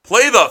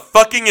Play the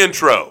fucking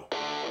intro.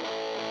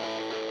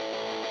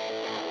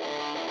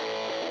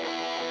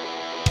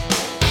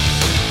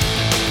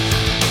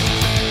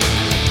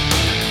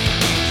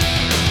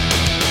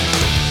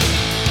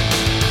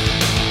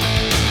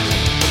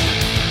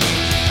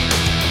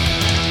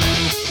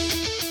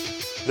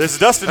 This is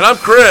Dustin. And I'm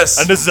Chris.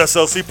 And this is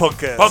SLC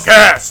Punkcast.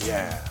 Punkcast.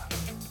 Yeah.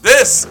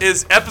 This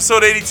is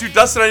episode 82.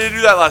 Dustin, I didn't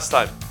do that last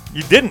time.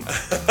 You didn't.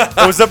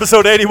 It was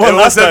episode 81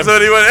 last time. It was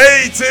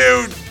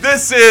episode 82.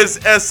 This is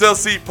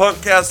SLC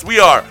Punkcast. We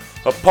are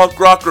a punk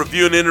rock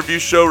review and interview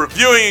show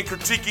reviewing and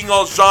critiquing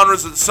all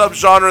genres and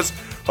subgenres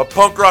of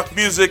punk rock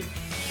music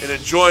and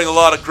enjoying a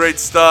lot of great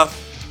stuff.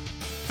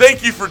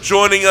 Thank you for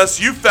joining us.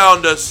 You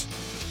found us.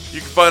 You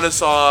can find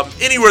us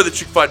anywhere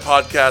that you can find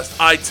podcasts,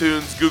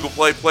 iTunes, Google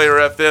Play, Player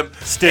FM,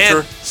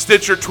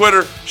 Stitcher,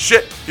 Twitter.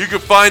 Shit, you can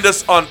find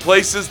us on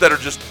places that are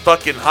just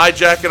fucking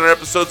hijacking our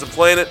episodes and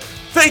playing it.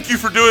 Thank you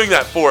for doing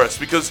that for us,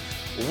 because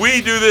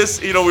we do this,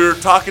 we were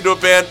talking to a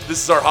band.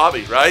 This is our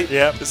hobby, right?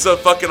 Yeah. It's a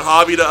fucking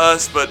hobby to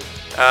us, but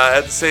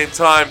at the same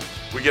time,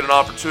 we get an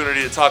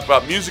opportunity to talk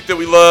about music that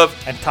we love.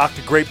 And talk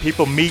to great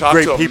people, meet talk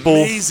great to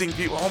people. Amazing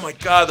people. Oh my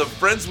God, the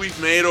friends we've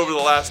made over the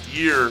last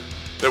year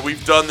that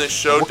we've done this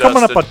show, We're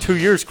coming up on 2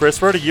 years, Chris.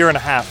 We're at a year and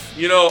a half.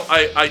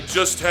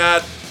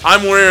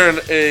 I'm wearing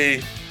a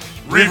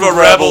Riva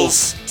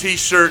Rebels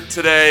t-shirt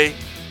today.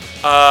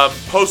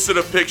 Posted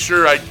a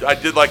picture. I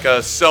did like a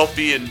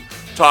selfie and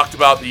talked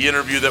about the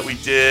interview that we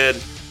did.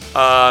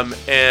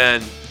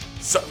 And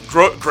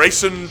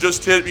Grayson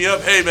just hit me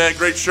up. Hey man,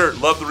 great shirt.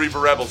 Love the Riva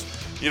Rebels.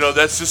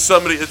 That's just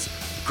somebody.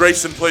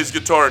 Grayson plays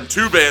guitar in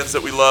 2 bands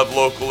that we love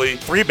locally.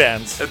 3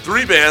 bands. And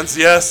 3 bands,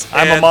 yes.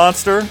 I'm a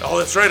Monster. Oh,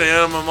 that's right. I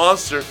am a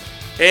Monster.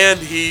 And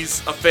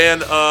he's a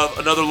fan of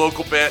another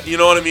local band. You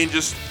know what I mean?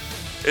 Just,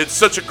 it's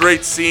such a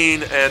great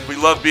scene, and we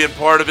love being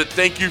part of it.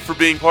 Thank you for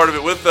being part of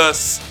it with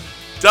us.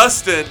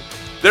 Dustin,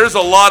 there's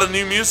a lot of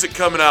new music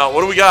coming out.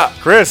 What do we got?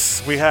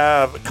 Chris, we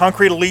have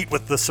Concrete Elite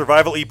with the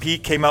Survival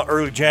EP. Came out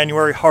early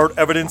January. Hard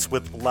Evidence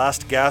with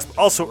Last Gasp.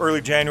 Also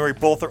early January.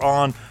 Both are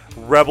on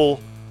Rebellion.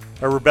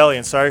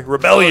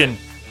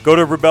 Go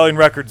to Rebellion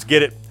Records,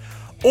 get it.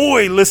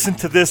 Oi, listen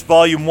to this,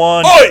 Volume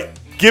 1. Oi!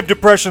 Give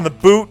Depression the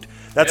Boot.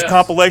 That's Yes. a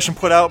compilation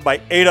put out by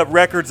 8 Up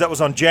Records. That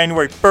was on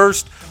January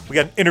 1st. We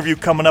got an interview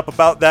coming up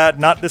about that.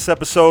 Not this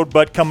episode,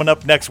 but coming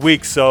up next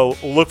week. So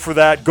look for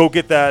that. Go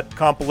get that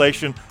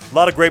compilation. A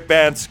lot of great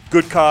bands.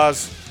 Good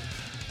cause.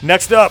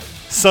 Next up,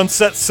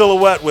 Sunset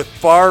Silhouette with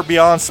Far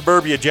Beyond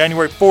Suburbia,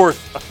 January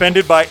 4th.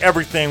 Offended by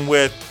Everything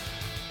with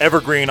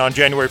Evergreen on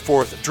January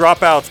 4th.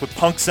 Dropouts with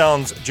Punk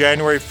Sounds,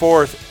 January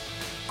 4th.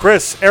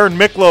 Chris, Erin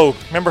Miklo,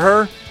 remember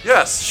her?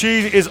 Yes.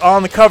 She is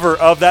on the cover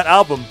of that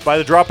album by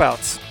the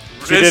Dropouts.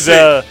 She Is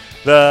did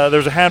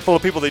there's a handful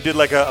of people. They did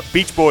like a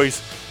Beach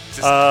Boys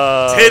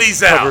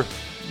titties cover. out.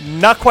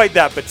 Not quite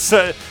that, but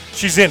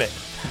she's in it.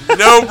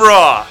 No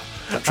bra.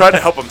 I'm trying to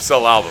help him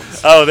sell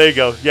albums. Oh, there you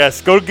go.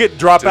 Yes, go get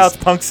Dropouts,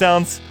 Punk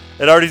Sounds.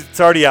 It's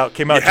already out.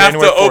 Came out January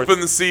 4th. You have to open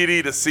the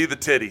CD to see the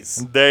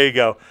titties. There you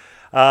go.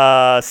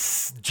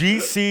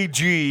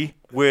 GCG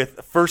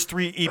with first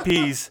 3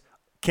 EPs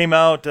came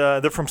out.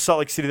 They're from Salt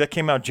Lake City. That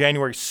came out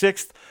January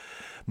 6th.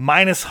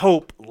 Minus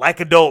Hope, Like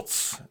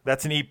Adults.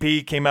 That's an EP.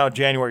 Came out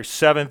January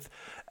 7th.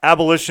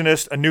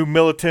 Abolitionist, A New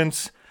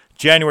Militants.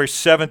 January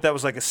 7th. That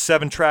was like a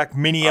 7-track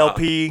mini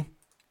LP.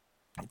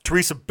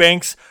 Teresa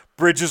Banks,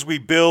 Bridges We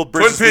Build,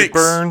 Bridges We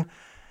Burn.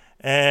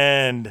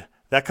 And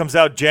that comes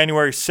out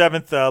January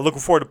 7th. Looking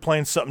forward to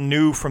playing something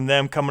new from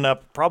them coming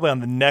up probably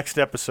on the next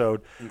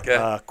episode.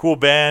 Okay. Cool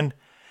band.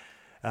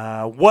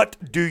 What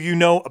Do You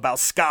Know About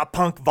Ska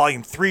Punk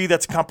Volume 3?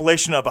 That's a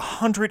compilation of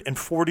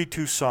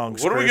 142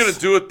 songs. What are we going to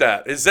do with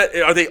that?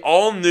 Are they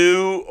all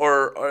new,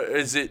 or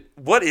is it,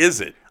 what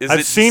is it?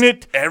 I've seen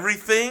it.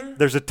 Everything?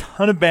 There's a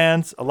ton of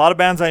bands, a lot of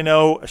bands I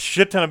know, a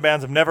shit ton of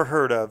bands I've never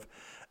heard of.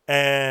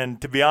 And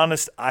to be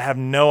honest, I have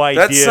no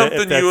idea. That's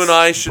something you and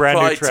I should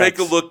probably take a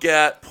tracks. look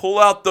at. Pull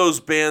out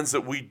those bands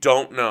that we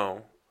don't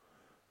know,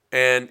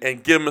 and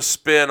give them a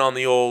spin on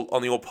the old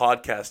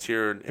podcast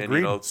here,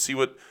 and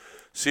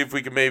see if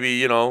we can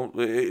maybe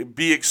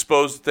be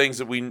exposed to things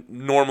that we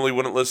normally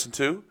wouldn't listen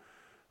to,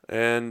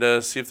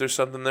 and see if there's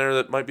something there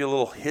that might be a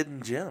little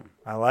hidden gem.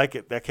 I like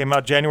it. That came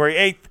out January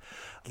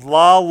 8th.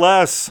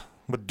 Lawless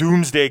with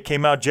Doomsday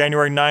came out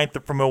January 9th.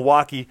 They're from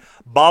Milwaukee.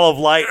 Ball of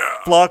Light,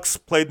 Flux,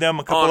 played them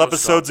a couple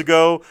episodes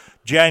ago.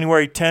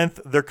 January 10th,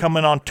 they're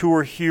coming on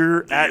tour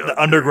here at the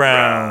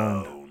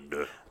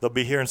Underground. They'll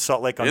be here in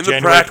Salt Lake on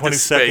January 22nd. In the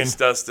practice space,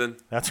 Dustin.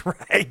 That's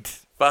right.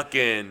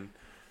 Fucking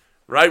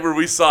right where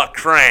we saw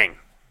Krang.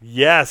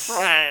 Yes.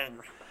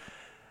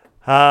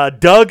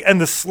 Doug and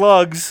the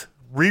Slugs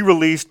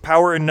re-released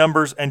Power in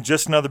Numbers and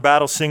Just Another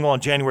Battle single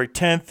on January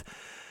 10th.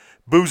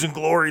 Booze and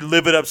Glory,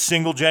 Live It Up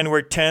single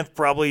January 10th,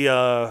 probably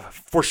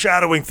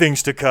foreshadowing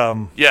things to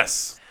come.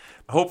 Yes,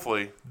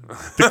 hopefully.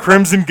 The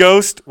Crimson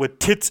Ghost with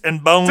Tits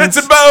and Bones. Tits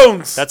and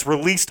Bones! That's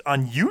released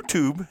on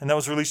YouTube, and that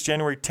was released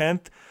January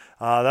 10th.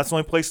 That's the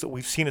only place that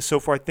we've seen it so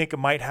far. I think it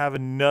might have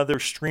another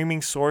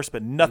streaming source,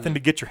 but nothing to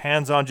get your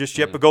hands on just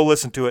yet. But go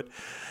listen to it.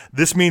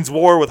 This Means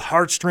War with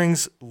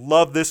Heartstrings.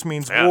 Love This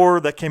Means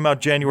War. That came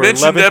out January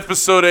 11th. Mentioned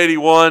episode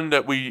 81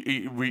 that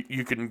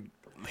you can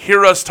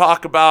hear us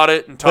talk about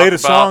it and talk Played a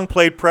about song,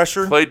 played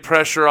Pressure. Played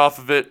Pressure off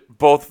of it.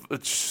 Both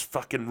just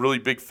fucking really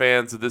big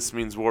fans of This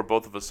Means War.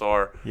 Both of us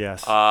are.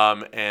 Yes.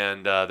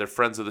 And they're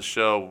friends of the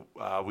show.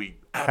 We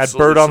had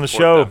Bird on the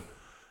show. Them.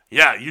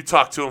 Yeah, you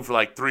talked to him for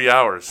like 3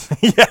 hours.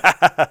 Yeah.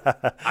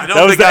 That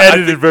was the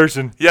edited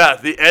version. Yeah,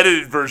 the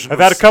edited version. I've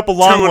had a couple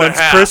long ones.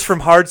 half. Chris from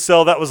Hard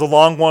Sell, that was a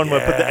long one.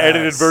 Yes. We put the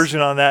edited version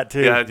on that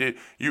too. Yeah, dude,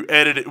 you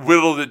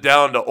whittled it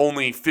down to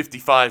only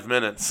 55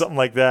 minutes. Something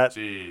like that.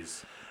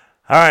 Jeez.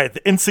 All right,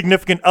 the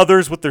Insignificant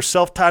Others with their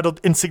self-titled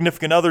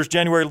Insignificant Others,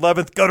 January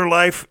 11th. Gutter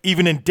Life,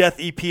 Even in Death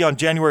EP on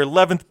January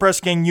 11th.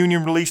 Press Gang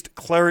Union released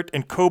Claret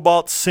and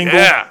Cobalt single.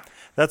 Yeah.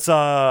 That's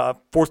a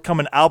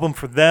forthcoming album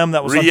for them.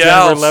 That was on Real,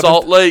 January 11th.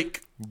 Salt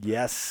Lake.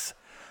 Yes.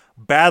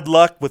 Bad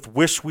Luck with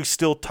Wish We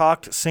Still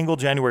Talked single,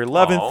 January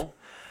 11th.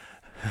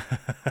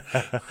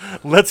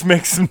 Let's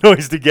Make Some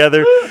Noise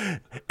Together.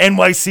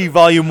 NYC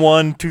Volume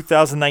 1,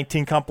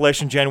 2019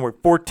 compilation, January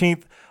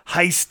 14th.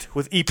 Heist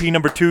with EP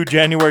number 2,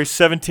 January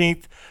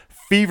 17th.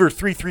 Fever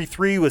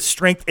 333 with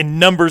Strength in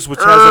Numbers, which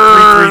has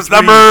a 333.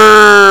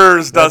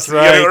 Numbers, That's Dustin.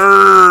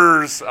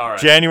 right. All right.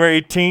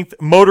 January 18th.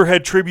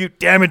 Motorhead Tribute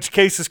Damaged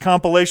Cases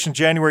compilation,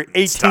 January 18th.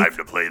 It's time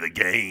to play the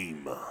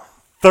game.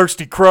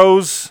 Thirsty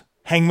Crows,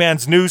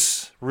 Hangman's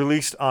Noose,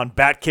 released on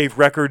Batcave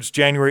Records,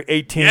 January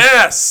 18th.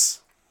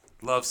 Yes.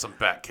 Love some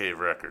Batcave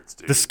Records,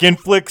 dude. The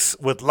Skinflicks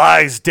with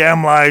Lies,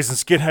 Damn Lies, and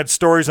Skinhead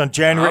Stories on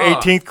January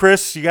 18th.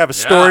 Chris, you have a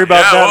story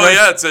about that, well, right?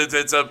 Yeah,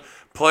 it's a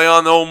play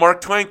on the old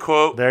Mark Twain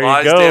quote. There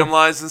lies, you go. Damn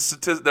lies, and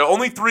statistics. There are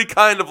only 3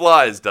 kind of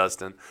lies,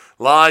 Dustin.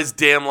 Lies,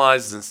 damn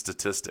lies, and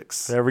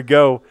statistics. There we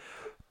go.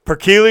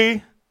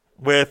 Perkele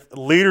with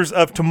Leaders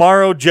of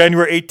Tomorrow,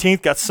 January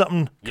 18th. Got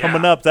something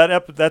coming up.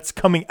 That's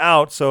coming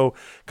out. So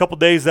a couple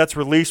days that's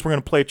released. We're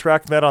going to play a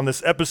track from that on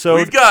this episode.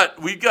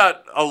 We've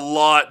got a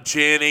lot.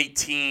 Jan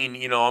 18.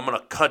 I'm going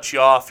to cut you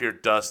off here,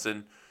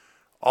 Dustin.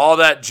 All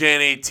that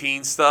Jan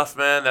 18 stuff,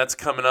 man, that's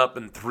coming up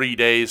in 3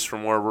 days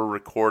from where we're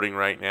recording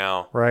right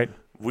now. Right.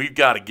 We've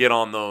got to get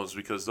on those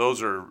because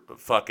those are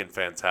fucking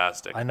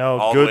fantastic. I know.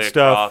 All Good the way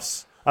stuff.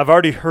 Across. I've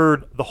already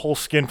heard the whole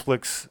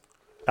Skinflicks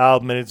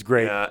album, and it's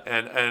great. Yeah,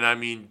 and I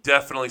mean,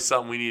 definitely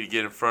something we need to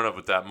get in front of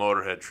with that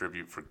Motorhead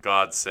tribute, for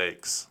God's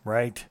sakes.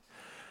 Right.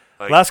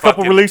 Like, Last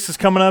couple releases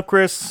coming up,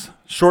 Chris.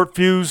 Short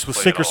Fuse with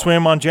Sink or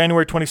Swim on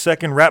January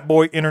 22nd. Rat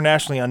Boy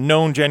Internationally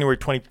Unknown, January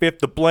 25th.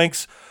 The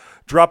Blanks,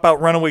 Dropout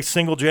Runaway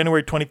single,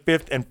 January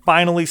 25th. And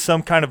finally,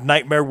 Some Kind of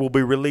Nightmare will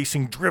be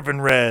releasing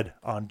Driven Red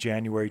on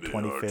January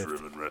 25th.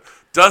 Driven Red.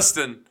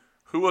 Dustin,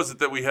 who was it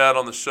that we had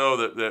on the show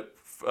that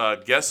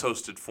guest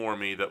hosted for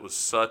me that was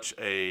such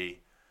a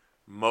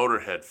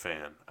Motorhead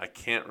fan? I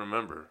can't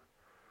remember.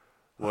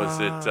 Was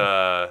it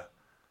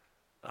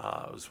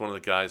was one of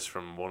the guys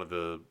from one of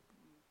the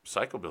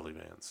Psychobilly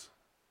bands,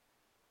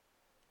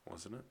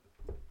 wasn't it?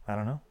 I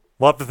don't know.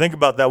 We'll have to think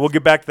about that. We'll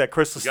get back to that.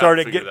 Chris, let's start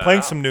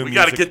playing some new music. We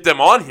got to get them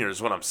on here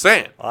is what I'm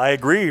saying. I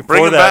agree.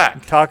 Bring them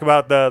back. Talk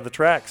about the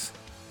tracks.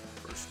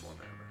 First one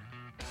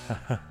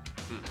ever.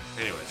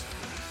 Anyways.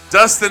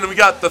 Dustin, we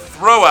got the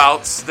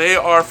Throwouts. They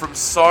are from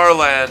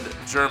Saarland,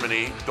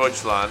 Germany,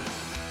 Deutschland.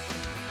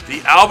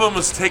 The album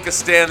was Take a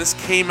Stand. This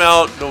came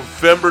out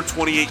November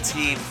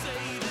 2018.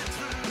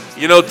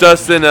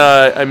 Dustin,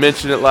 I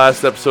mentioned it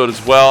last episode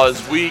as well.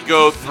 As we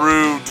go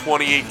through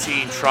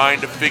 2018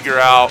 trying to figure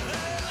out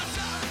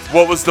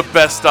what was the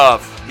best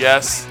of,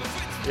 yes?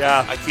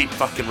 Yeah. I keep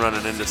fucking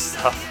running into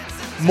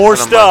stuff. More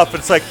stuff.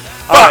 It's like,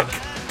 fuck.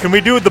 Can we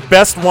do the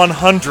best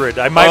 100?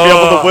 I might be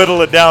able to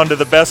whittle it down to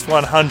the best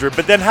 100.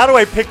 But then how do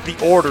I pick the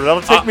order?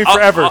 That'll take me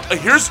forever.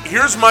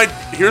 Here's my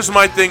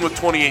thing with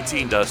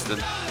 2018, Dustin.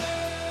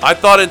 I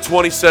thought in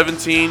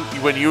 2017,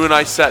 when you and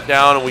I sat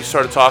down and we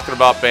started talking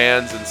about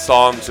bands and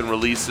songs and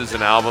releases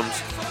and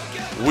albums,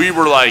 we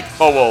were like,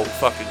 oh, well,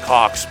 fucking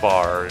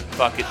Cockspar and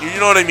fucking, you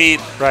know what I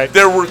mean? Right.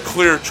 There were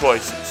clear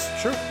choices.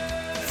 Sure.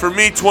 For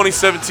me,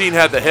 2017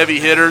 had the heavy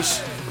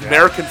hitters. Yeah.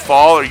 American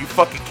Fall, are you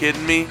fucking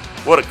kidding me?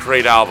 What a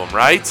great album,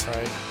 right?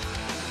 Right.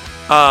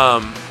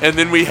 And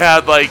then we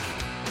had,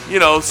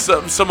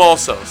 some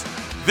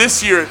alsos.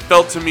 This year, it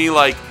felt to me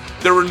like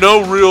there were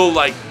no real,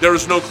 there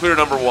was no clear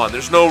number one.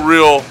 There's no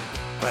real,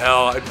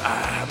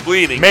 I'm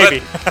bleeding.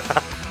 Maybe.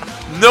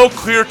 No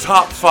clear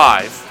top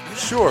 5.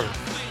 Sure.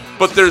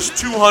 But there's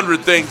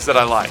 200 things that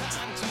I liked.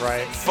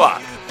 Right.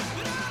 Fuck.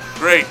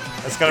 Great.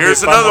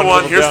 Here's another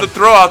one. Here's the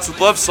Throwouts with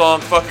Love Song.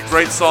 Fucking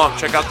great song.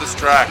 Check out this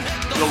track.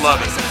 You'll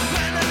love it.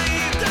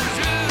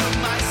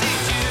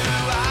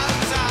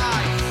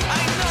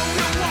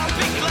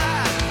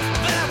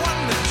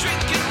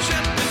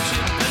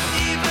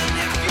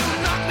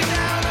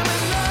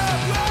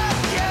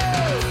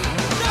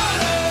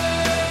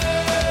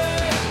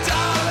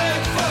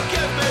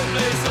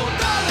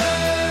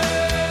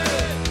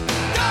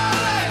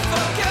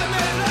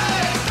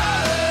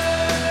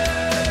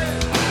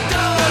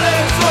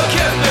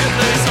 Forgive me,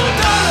 please, oh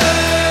darling.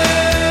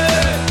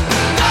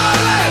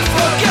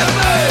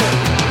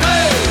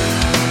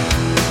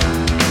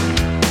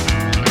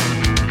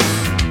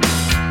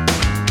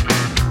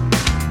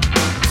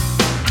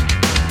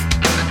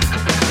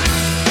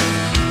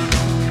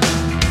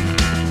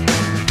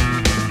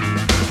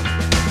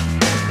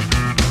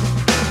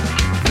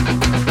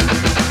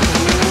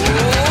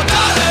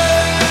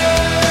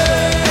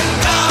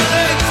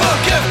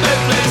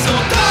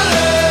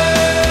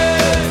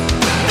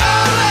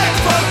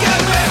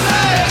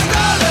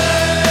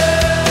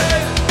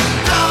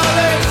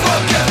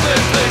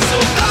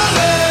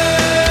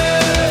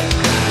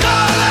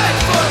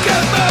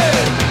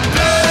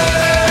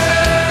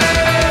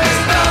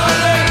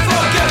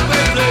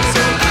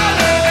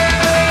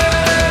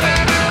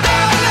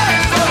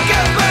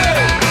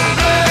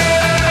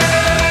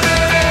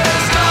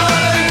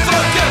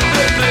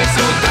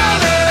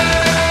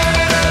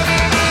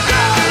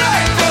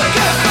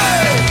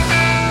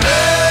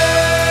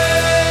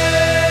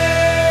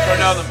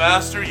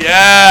 master?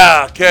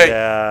 Yeah. Okay.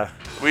 Yeah.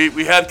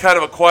 We had kind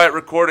of a quiet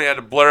recording. I had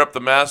to blare up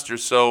the master.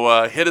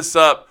 So hit us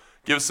up.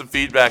 Give us some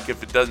feedback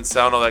if it doesn't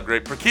sound all that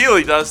great.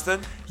 Perkele, Dustin.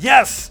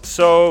 Yes.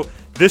 So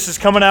this is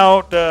coming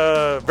out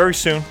very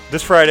soon,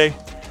 this Friday.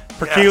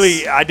 Perkele,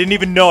 Yes. I didn't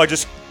even know. I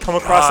just come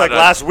across God,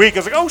 last week. I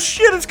was like, oh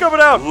shit, it's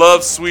coming out.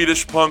 Love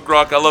Swedish punk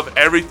rock. I love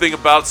everything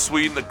about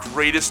Sweden. The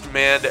greatest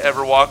man to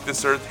ever walk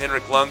this earth,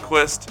 Henrik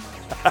Lundqvist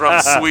from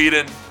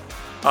Sweden.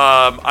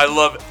 I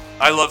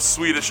love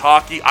Swedish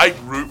hockey. I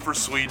root for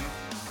Sweden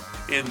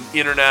in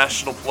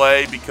international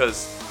play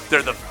because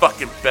they're the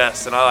fucking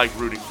best, and I like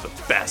rooting for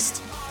the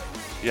best.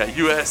 Yeah,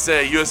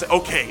 USA.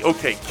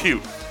 Okay,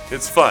 cute.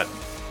 It's fun.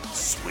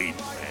 Sweden,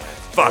 man.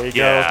 Fuck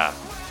yeah. Go.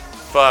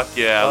 Fuck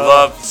yeah.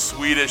 Love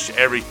Swedish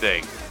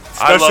everything.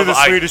 Especially the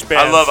Swedish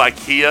bands. I love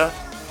IKEA.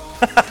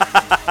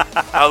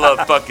 I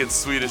love fucking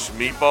Swedish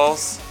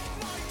meatballs.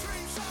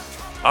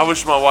 I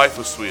wish my wife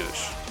was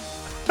Swedish.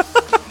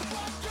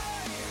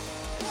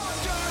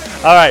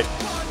 All right,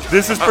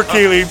 this is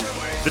Perkele.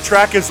 The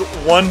track is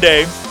One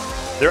Day.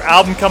 Their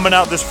album coming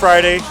out this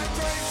Friday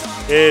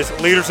is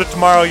Leaders of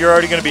Tomorrow. You're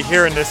already going to be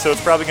hearing this, so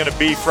it's probably going to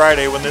be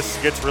Friday when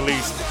this gets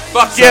released.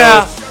 Fuck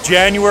yeah!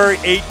 January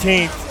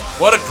 18th.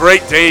 What a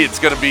great day it's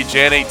going to be,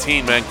 Jan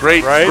 18, man.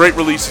 Great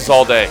releases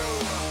all day.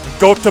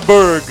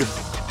 Göteborg.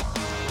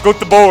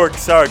 Göteborg,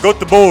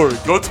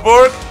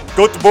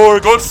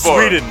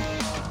 Sweden.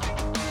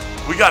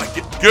 We got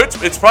to get good.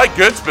 It's probably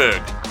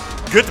Göteborg.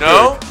 Göteborg.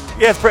 No?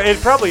 Yeah, it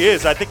probably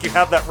is. I think you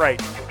have that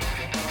right.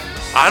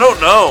 I don't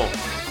know.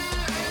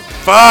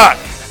 Fuck.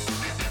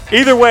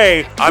 Either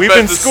way, we've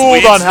been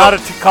schooled on how to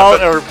call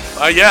it or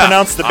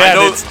pronounce the band.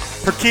 It's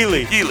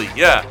Perkele. Perkele,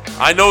 yeah.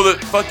 I know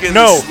that fucking...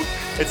 No,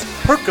 it's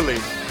Perkele.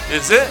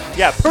 Is it?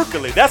 Yeah,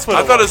 Perkele. That's what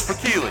I thought it was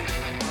Perkele.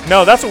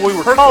 No, that's what we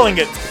were calling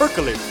it.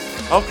 Perkele.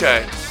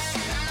 Okay.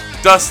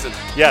 Dustin.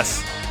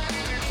 Yes.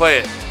 Play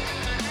it.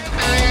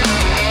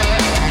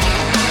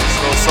 It's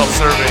a little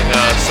self-serving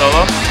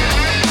solo.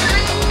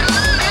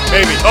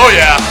 Maybe. Oh,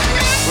 yeah.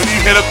 When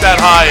you hit up that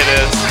high, it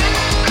is.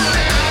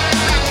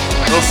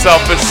 A little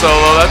selfish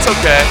solo. That's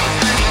okay.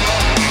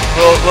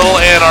 Little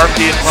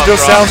anarchy and punk Still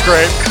rock. sounds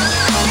great.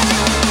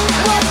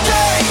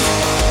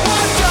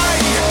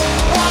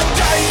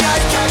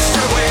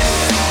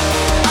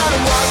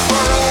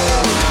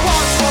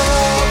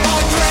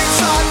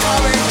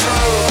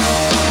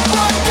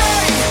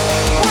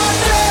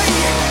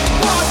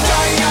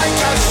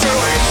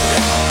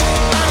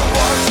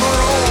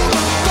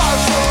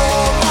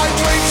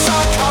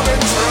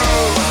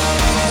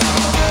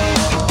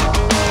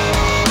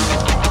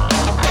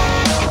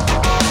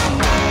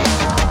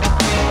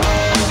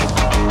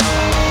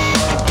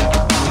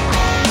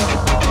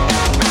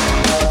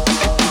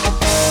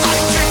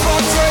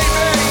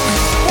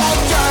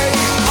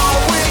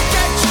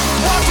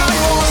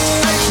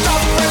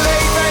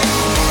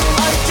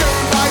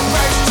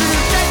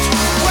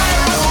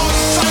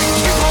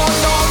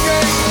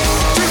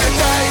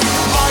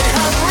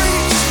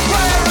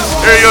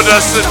 Here you go,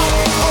 Dustin.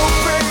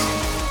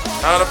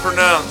 How to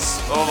pronounce?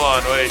 Hold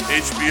on, wait.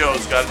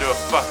 HBO's got to do a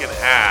fucking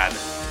ad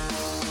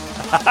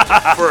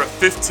for a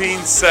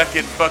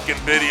 15-second fucking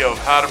video of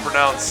how to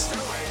pronounce.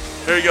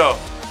 Here you go.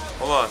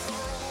 Hold on.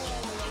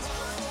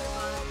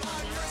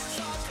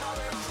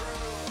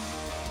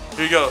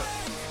 Here you go.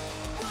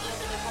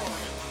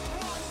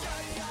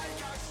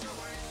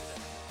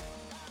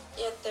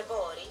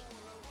 Göteborg.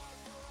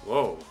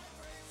 Whoa.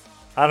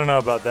 I don't know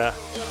about that.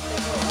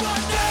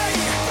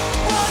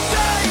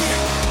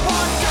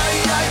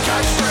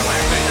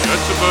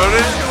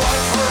 Göteborg?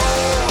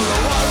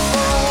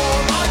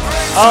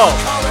 Oh,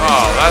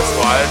 that's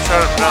why. I'm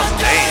trying to pronounce the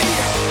name.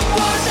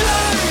 What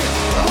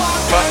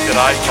the fuck did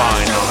I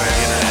find on the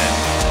internet?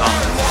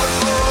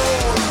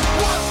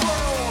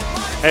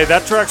 hey,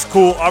 that track's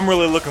cool. I'm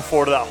really looking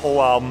forward to that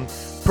whole album.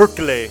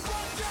 Perkele.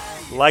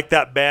 Like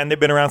that band. They've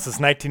been around since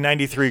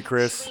 1993,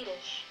 Chris.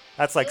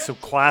 That's like some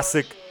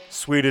classic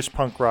Swedish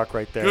punk rock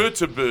right there.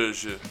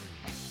 Göteborg.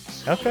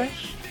 Okay.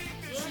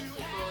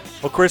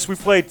 Well, Chris, we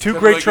played two Kinda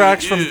great like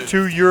tracks a- from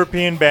two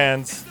European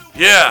bands.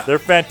 Yeah. They're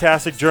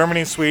fantastic.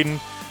 Germany and Sweden.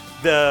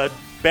 The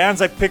bands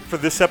I picked for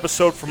this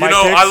episode for You my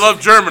know, picks, I love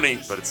Germany,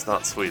 but it's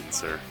not Sweden,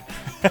 sir.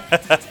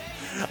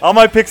 all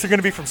my picks are going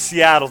to be from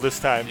Seattle this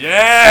time.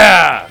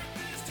 Yeah.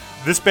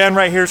 This band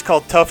right here is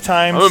called Tough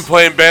Times. I've been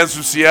playing bands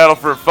from Seattle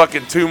for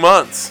fucking 2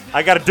 months.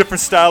 I got a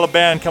different style of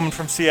band coming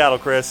from Seattle,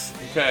 Chris.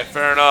 Okay,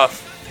 fair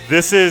enough.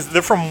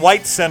 They're from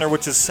White Center,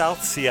 which is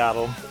South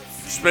Seattle.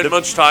 Spent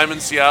much time in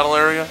Seattle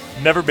area?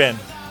 Never been.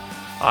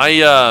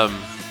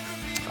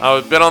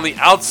 I've been on the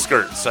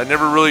outskirts. I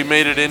never really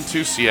made it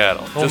into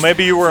Seattle. Well, Just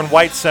maybe you were in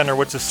White Center,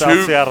 which is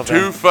South Seattle. too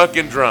Then.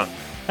 fucking drunk.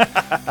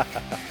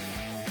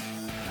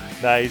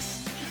 Nice.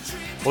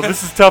 Well,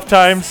 this is Tough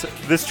Times.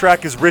 This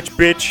track is Rich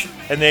Bitch,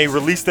 and they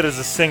released it as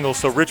a single.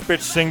 So Rich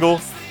Bitch single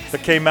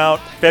that came out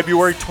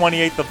February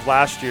 28th of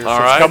last year. All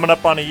so right. it's coming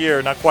up on a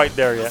year. Not quite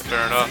there yet.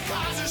 Fair enough.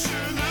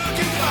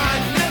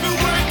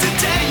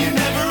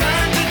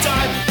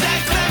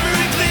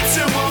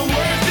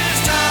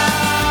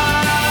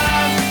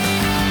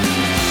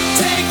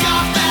 Take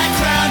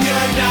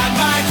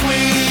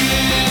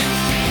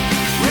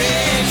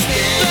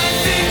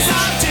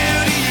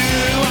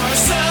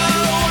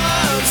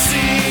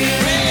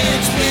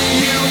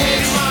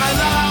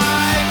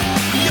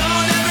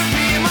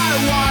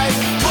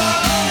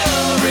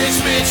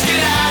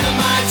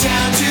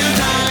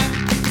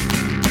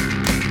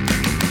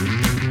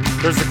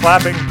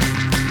clapping.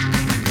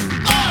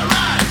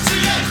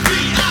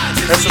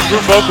 That's some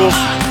group vocals.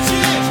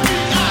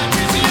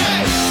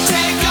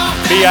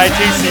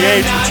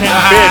 B-I-T-C-H, we're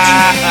chanting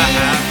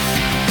bitch.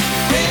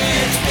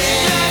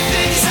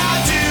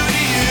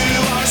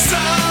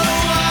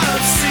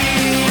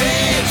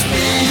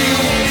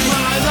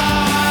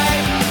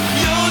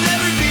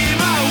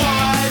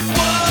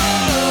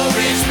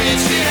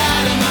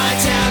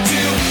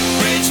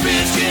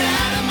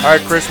 All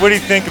right, Chris, what do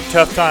you think of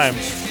Tough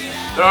Times?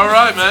 They're all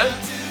right, man.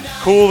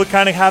 Cool to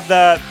kind of have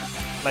that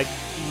like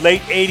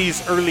late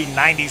 80s, early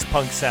 90s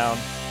punk sound.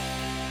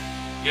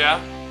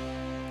 Yeah.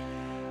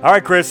 All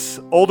right, Chris,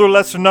 older,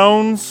 lesser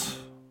knowns.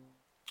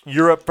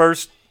 You're up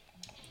first.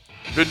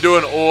 Been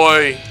doing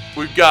Oi.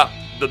 We've got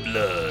The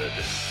Blood.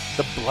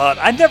 The Blood.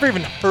 I never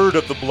even heard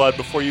of The Blood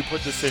before you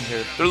put this in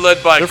here. They're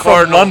led by They're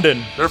Cardinal. from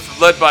London. They're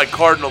led by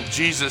Cardinal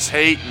Jesus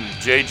Hate and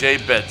JJ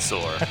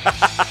Bedsore.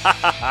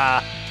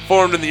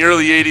 Formed in the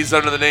early 80s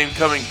under the name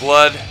Coming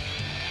Blood.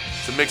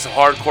 It's a mix of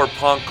hardcore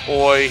punk,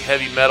 oi,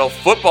 heavy metal,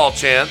 football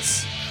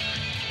chants,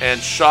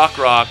 and shock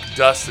rock.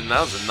 Dustin,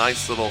 that was a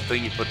nice little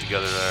thing you put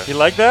together there. You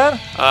like that?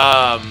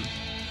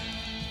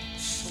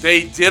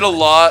 They did a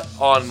lot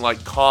on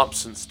like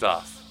comps and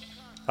stuff.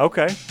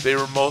 Okay. They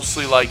were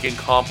mostly like in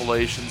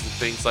compilations and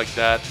things like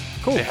that.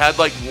 Cool. They had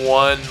like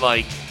one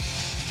like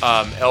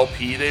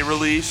LP they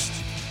released,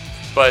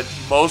 but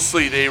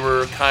mostly they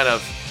were kind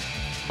of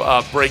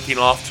breaking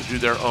off to do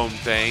their own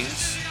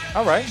things.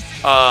 All right.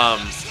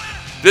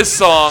 This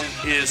song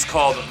is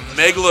called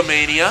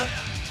Megalomania.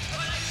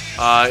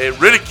 It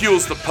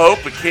ridicules the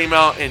Pope. It came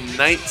out in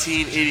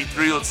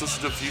 1983. Let's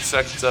listen to a few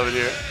seconds of it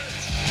here.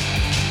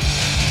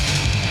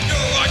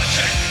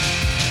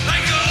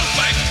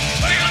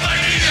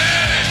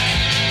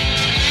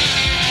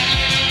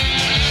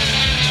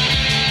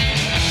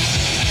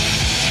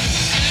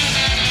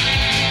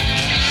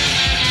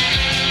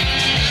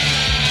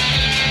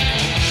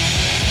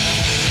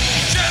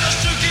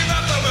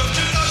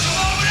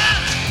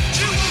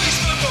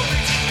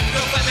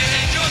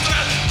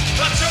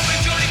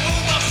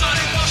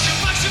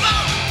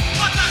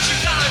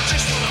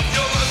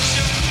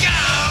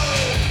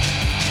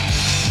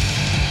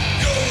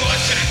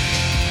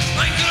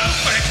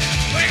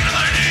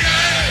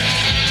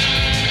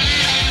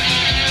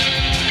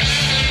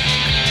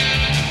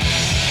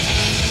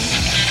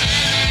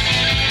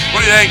 What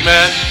do you think,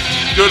 man?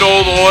 Good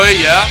old Oi,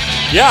 yeah?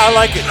 Yeah, I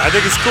like it. I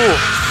think it's cool.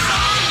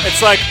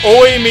 It's like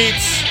Oi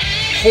meets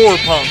horror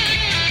punk.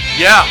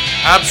 Yeah,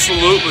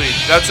 absolutely.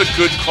 That's a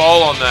good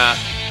call on that.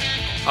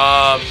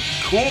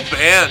 Cool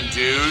band,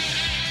 dude.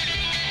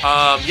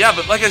 Yeah,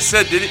 but like I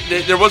said,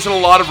 there wasn't a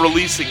lot of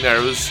releasing there.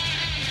 It was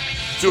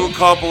doing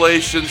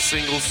compilations,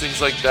 singles,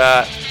 things like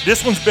that.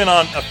 This one's been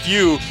on a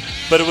few,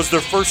 but it was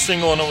their first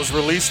single, and it was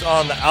released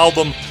on the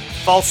album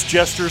False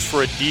Gestures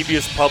for a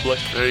Devious Public.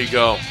 There you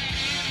go.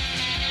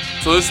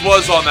 So this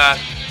was on that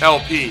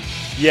LP.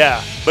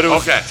 Yeah, but it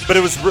was Okay. but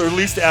it was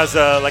released as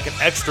like an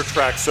extra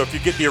track. So if you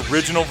get the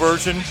original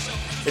version,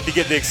 if you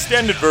get the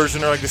extended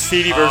version or like the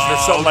CD version or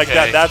something like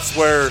that, okay. that's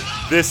where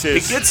this It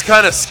is. gets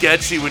kind of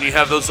sketchy when you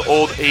have those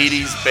old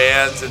 80s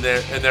bands and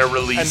their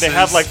releases. And they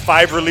have like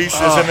 5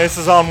 releases, and this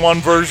is on one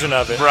version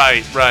of it.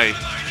 Right.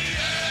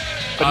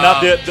 But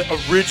not the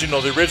original.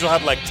 The original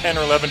had like 10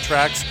 or 11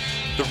 tracks.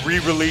 The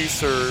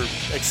re-release or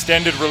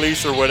extended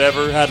release or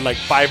whatever had like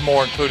 5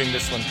 more, including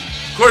this one.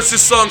 Of course,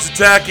 this song's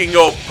attacking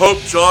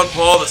Pope John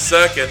Paul II.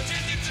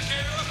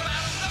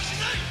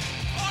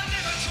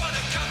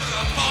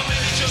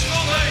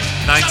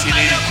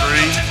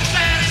 1983.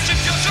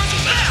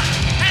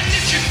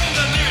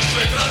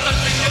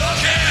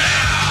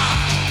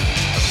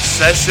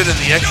 Obsession and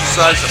the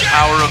exercise of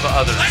power of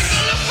others.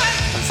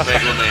 This is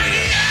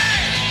Megalomania.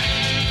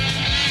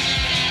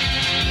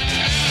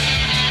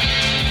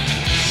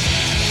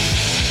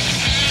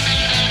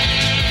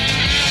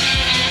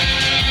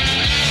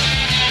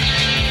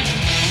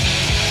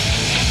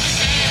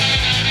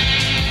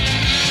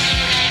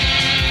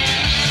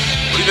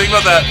 What do you think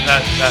about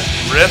that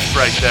riff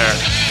right there?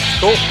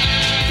 Cool.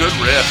 Good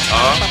riff,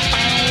 huh?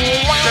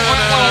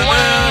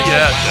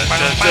 Yeah,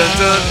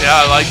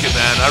 yeah, I like it,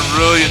 man. I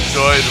really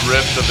enjoy the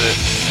riff of it.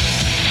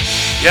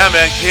 Yeah,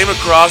 man, came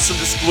across them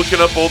just looking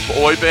up old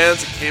Oi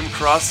bands and came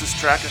across this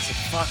track. I said,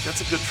 fuck,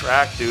 that's a good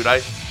track, dude.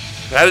 I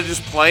had it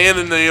just playing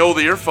in the old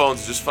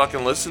earphones, just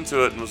fucking listened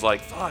to it and was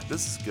like, fuck,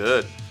 this is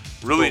good.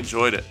 Really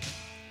enjoyed it.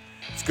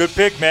 It's a good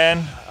pick, man.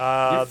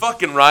 You're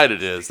fucking right,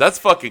 it is. That's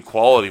fucking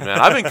quality, man.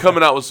 I've been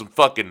coming out with some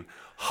fucking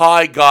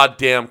high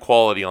goddamn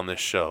quality on this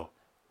show.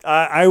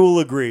 I will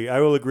agree.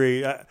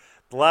 The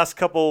last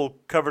couple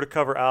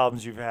cover-to-cover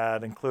albums you've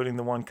had, including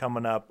the one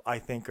coming up, I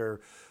think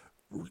are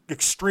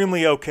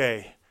extremely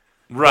okay.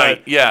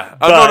 Right, but, yeah.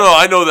 But, no,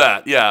 I know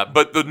that, yeah.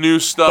 But the new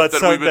stuff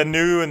that we've been... the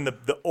new and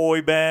the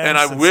Oi bands and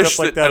I wish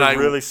stuff like that are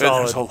really solid.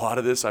 And there's a lot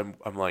of this, I'm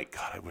like,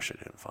 God, I wish I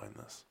didn't find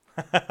this.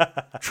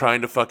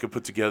 Trying to fucking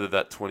put together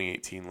that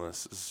 2018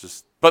 list. It's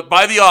just... But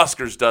by the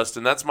Oscars,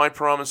 Dustin, that's my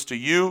promise to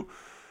you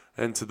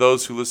and to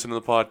those who listen to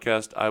the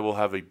podcast. I will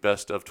have a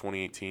best of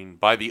 2018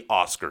 by the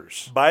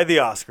Oscars. By the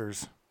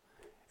Oscars.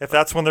 If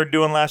that's when they're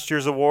doing last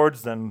year's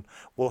awards, then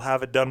we'll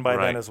have it done by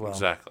then as well.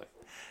 Exactly.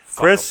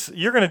 Chris,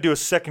 you're going to do a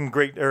second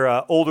great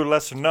or older,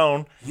 lesser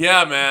known.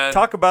 Yeah, man.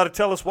 Talk about it.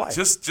 Tell us why.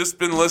 Just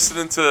been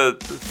listening to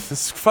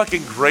this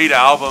fucking great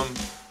album,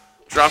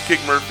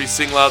 Dropkick Murphy,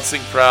 Sing Loud,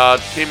 Sing Proud.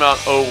 Came out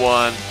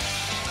 01.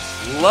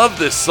 Love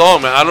this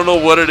song, man. I don't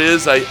know what it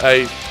is.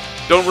 I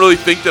don't really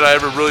think that I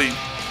ever really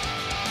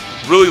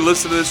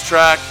listened to this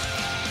track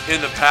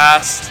in the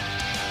past.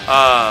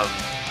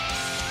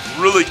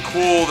 Really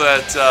cool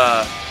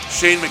that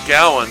Shane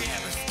MacGowan,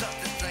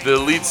 the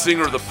lead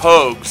singer of the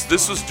Pogues,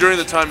 this was during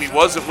the time he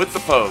wasn't with the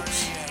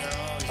Pogues.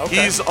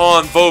 Okay. He's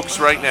on Vokes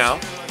right now.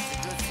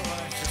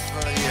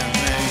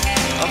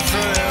 A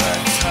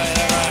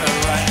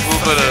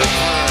little bit of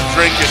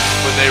drinking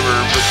when they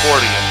were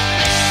recording it.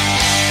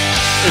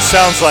 It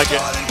sounds like it.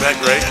 Isn't that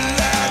great?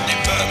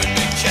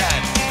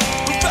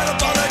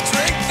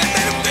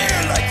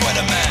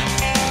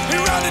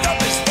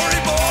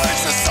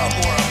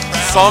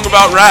 Song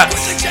about rats. 1,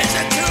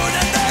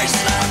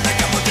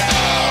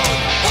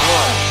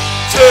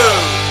 2,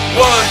 1, 2,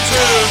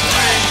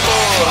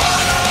 3, 4.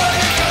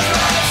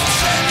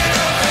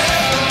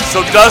 So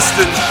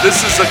Dustin,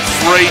 this is a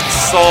great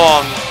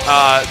song.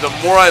 The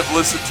more I've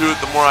listened to it,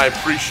 the more I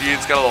appreciate it.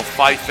 It's got a little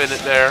fife in it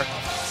there.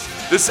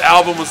 This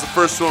album was the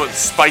first one with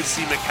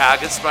Spicy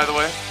McHaggis, by the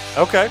way.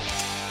 Okay.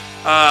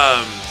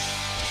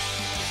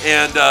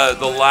 And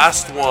the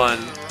last one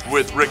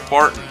with Rick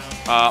Barton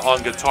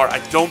on guitar. I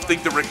don't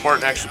think that Rick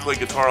Barton actually played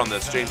guitar on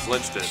this. James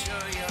Lynch did.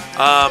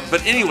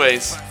 But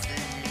anyways,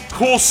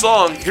 cool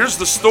song. Here's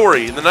the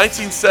story. In the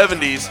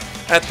 1970s,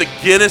 at the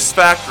Guinness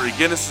factory,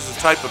 Guinness is a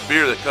type of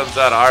beer that comes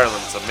out of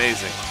Ireland. It's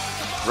amazing.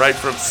 Right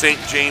from St.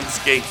 James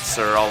Gate,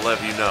 sir, I'll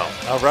let you know.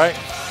 All right.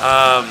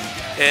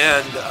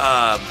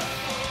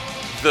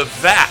 The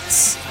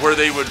vats where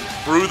they would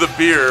brew the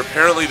beer,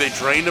 apparently they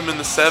drained them in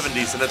the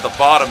 70s, and at the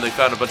bottom they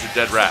found a bunch of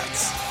dead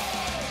rats.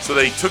 So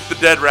they took the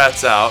dead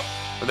rats out,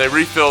 and they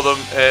refilled them,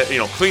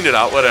 cleaned it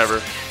out,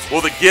 whatever.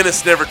 Well, the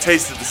Guinness never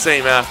tasted the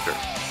same after.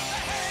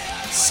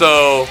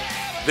 So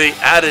they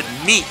added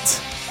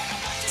meat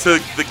to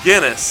the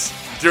Guinness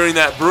during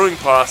that brewing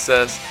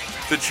process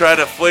to try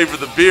to flavor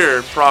the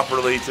beer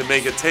properly to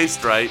make it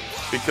taste right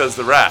because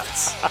the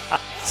rats.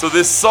 So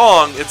this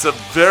song, it's a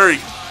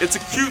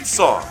cute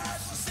song.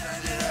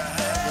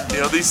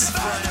 These,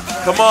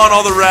 come on,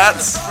 all the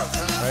rats.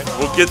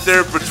 We'll get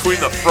there between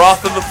the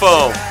froth and the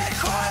foam.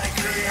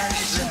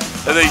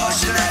 And they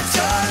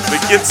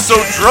get so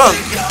drunk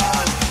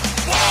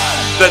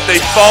that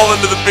they fall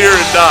into the beer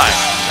and die.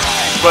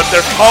 But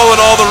they're calling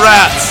all the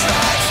rats.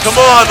 Come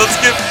on, let's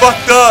get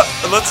fucked up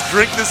and let's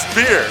drink this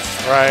beer.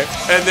 Right.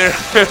 And they're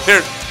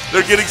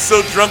getting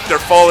so drunk they're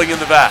falling in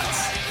the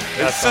vats.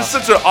 It's just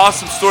such an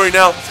awesome story.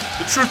 Now,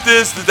 the truth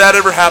is, did that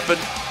ever happen?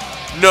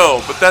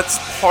 No, but that's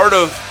part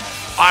of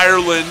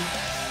Ireland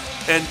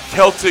and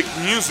Celtic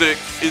music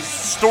is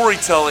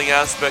storytelling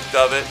aspect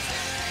of it.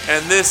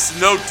 And this,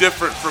 no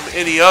different from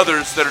any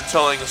others that are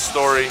telling a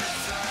story.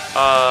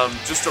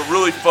 Just a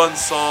really fun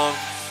song.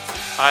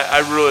 I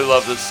really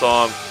love this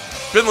song.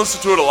 Been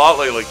listening to it a lot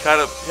lately. Kind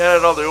of had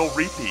it on the old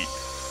repeat.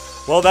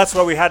 Well, that's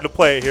why we had to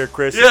play it here,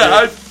 Chris.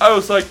 Yeah, I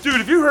was like, dude,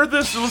 have you heard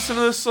this? Listen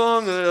to this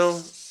song. There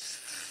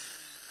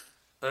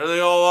they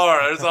all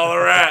are. There's all the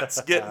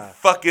rats getting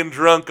fucking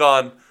drunk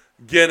on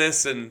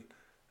Guinness, and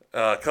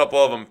a couple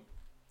of them,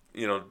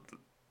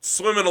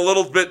 swimming a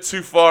little bit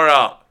too far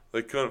out.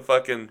 They couldn't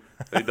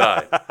they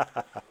died.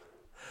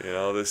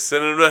 They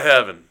sent them to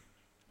heaven.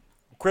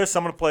 Chris,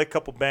 I'm going to play a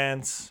couple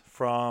bands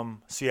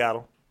from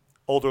Seattle,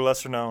 older,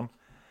 lesser known.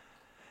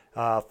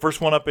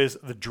 First one up is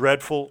The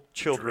Dreadful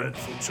Children.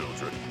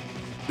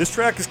 This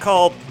track is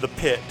called The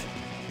Pit.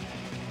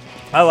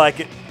 I like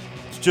it.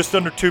 It's just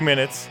under 2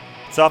 minutes.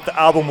 It's off the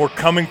album We're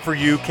Coming For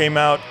You. Came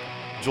out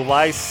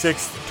July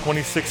 6th,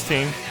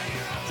 2016.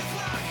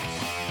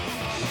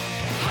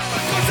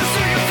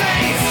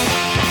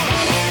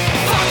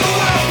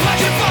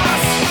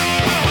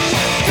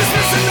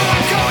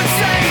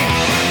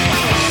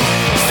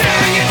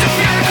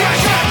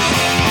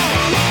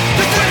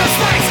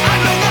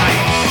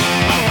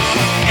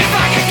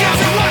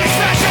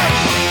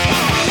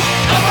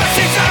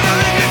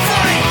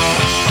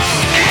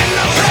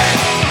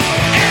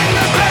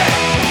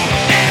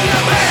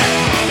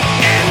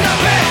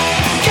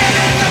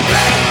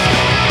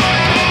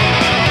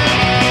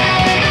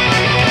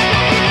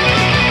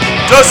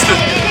 Dustin,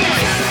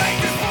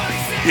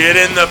 get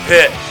in the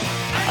pit.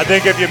 I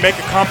think if you make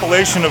a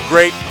compilation of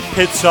great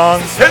pit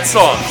songs, this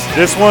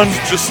one,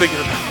 just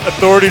thinking of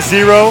Authority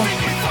Zero,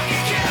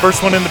 first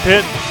one in the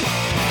pit.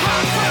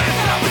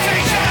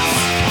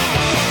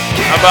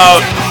 How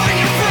about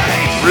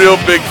Real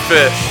Big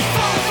Fish?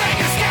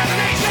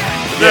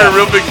 Is there a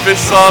Real Big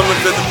Fish song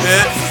within the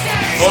pit?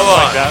 Hold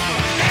on. Like that.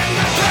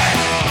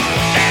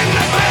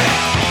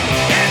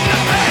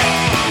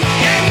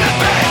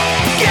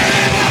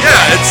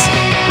 Yeah, it's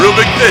Real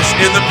Big Fish,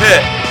 In the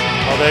Pit.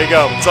 Oh, there you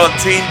go. It's on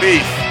Teen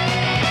Beef.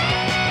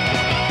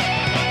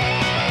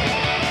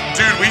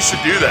 Dude, we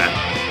should do that.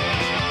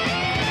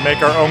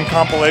 Make our own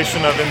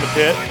compilation of In the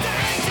Pit.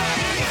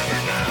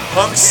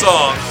 punk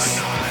songs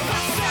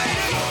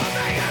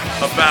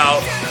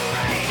about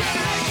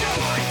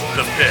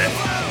the pit.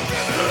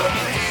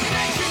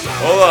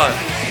 Hold on.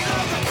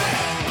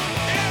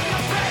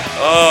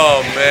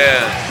 Oh,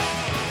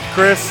 man.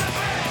 Chris,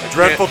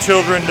 Dreadful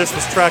Children, this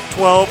was track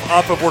 12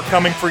 off of We're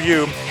Coming For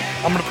You.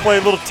 I'm going to play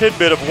a little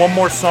tidbit of one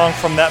more song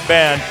from that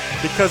band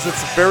because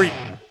it's a very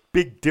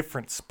big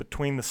difference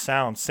between the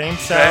sounds. Same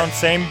sound,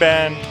 same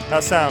band,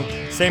 not sound,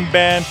 same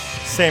band,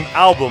 same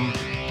album,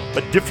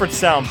 but different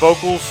sound.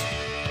 Vocals,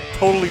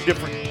 totally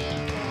different.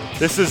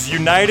 This is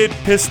United,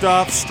 Pissed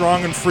Off,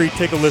 Strong and Free.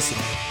 Take a listen.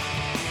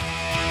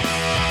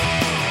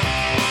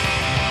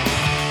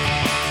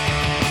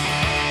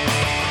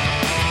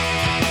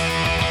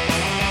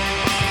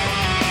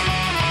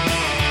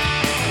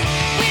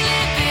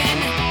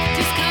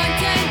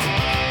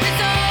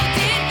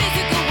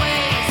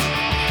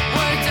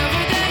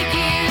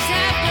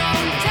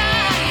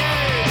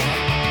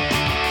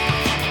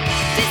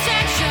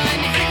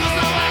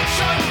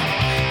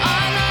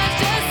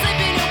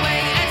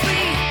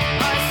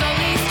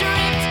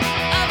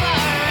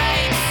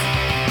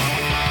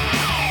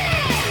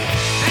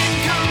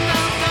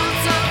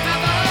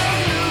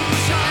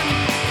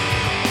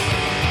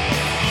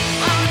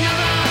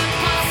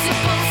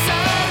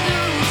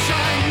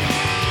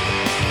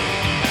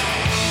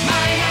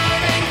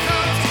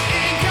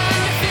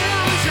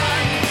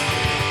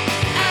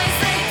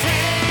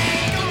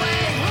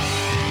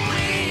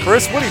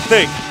 Chris, what do you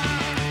think?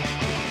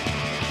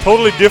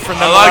 Totally different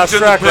than the last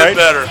track, right? I liked In the Pit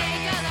better.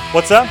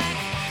 What's that?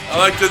 I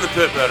liked In the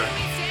Pit better.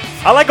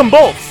 I like them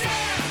both,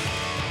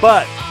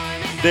 but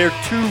they're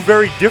two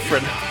very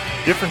different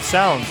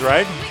sounds,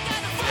 right?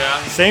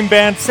 Yeah. Same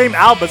band, same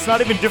album. It's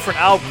not even different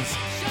albums,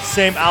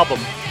 same album.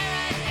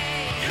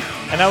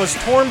 And I was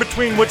torn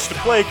between which to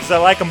play because I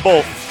like them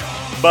both,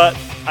 but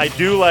I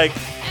do like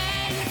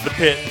The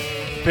Pit.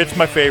 The Pit's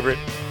my favorite.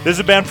 This is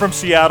a band from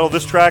Seattle.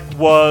 This track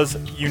was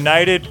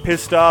United,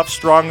 Pissed Off,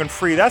 Strong and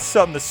Free. That's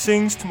something that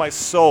sings to my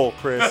soul,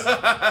 Chris. All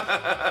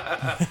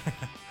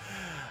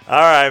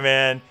right,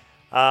 man.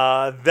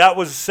 That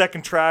was the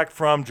second track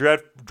from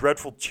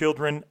Dreadful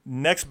Children.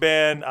 Next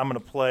band I'm going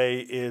to play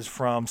is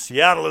from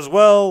Seattle as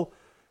well.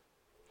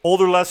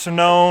 Older, lesser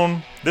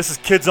known. This is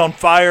Kids on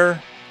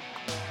Fire.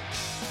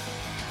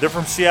 They're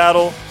from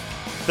Seattle.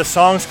 The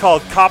song's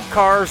called Cop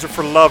Cars Are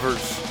for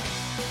Lovers.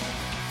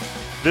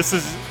 This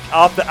is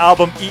off the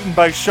album Eaten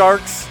by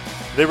Sharks.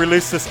 They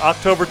released this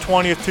October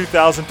 20th,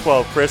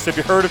 2012. Chris, have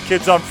you heard of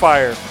Kids on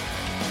Fire?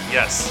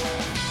 Yes.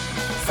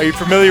 Are you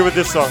familiar with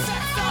this song?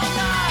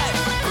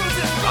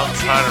 I'm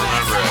trying to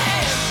remember it.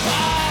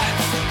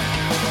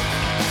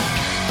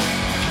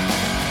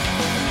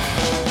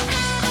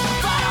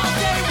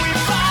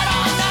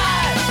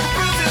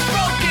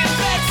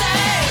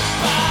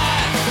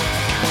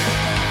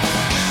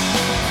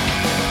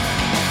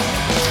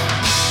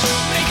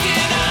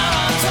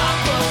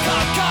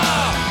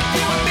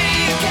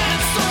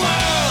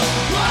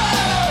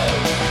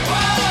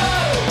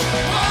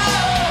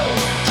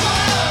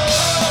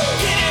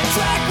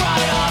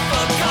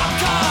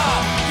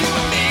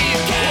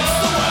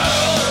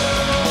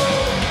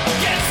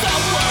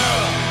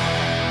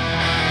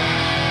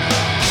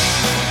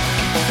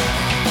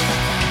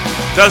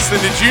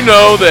 Dustin, did you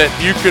know that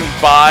you can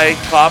buy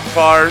cop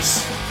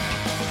cars,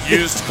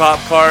 used cop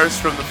cars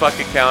from the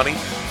fucking county?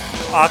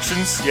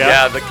 Auctions, yeah.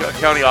 Yeah, the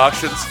county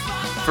auctions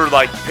for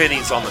like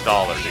pennies on the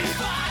dollar, dude.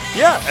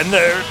 Yeah, and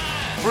they're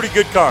pretty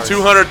good cars.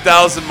 200,000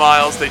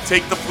 miles. They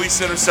take the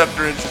police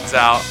interceptor engines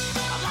out.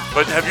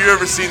 But have you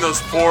ever seen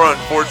those poor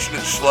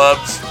unfortunate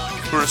schlubs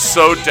who are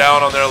so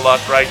down on their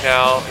luck right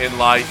now in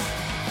life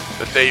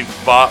that they've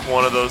bought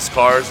one of those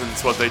cars and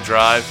it's what they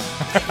drive?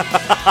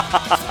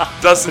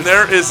 Dustin,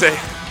 there is a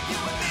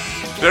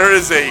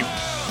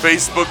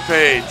Facebook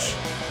page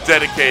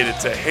dedicated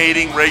to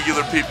hating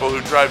regular people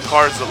who drive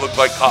cars that look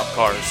like cop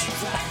cars.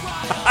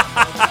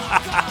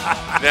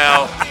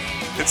 Now,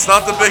 it's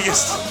not the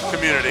biggest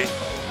community,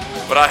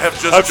 but I have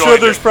just joined it. I'm sure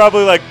there's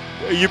probably like,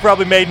 you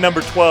probably made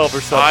number 12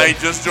 or something. I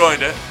just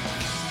joined it.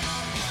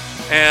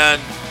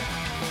 And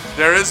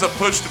there is a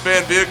push to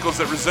ban vehicles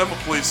that resemble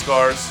police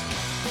cars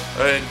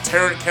in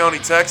Tarrant County,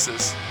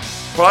 Texas.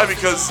 Probably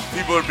because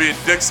people are being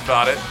dicks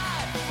about it.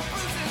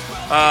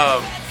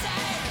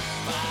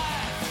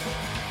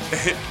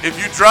 If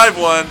you drive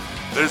one,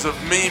 there's a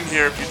meme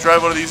here. If you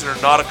drive one of these and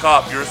are not a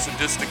cop, you're a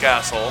sadistic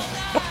asshole.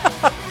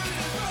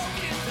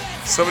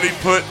 Somebody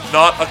put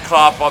 "not a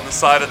cop" on the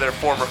side of their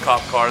former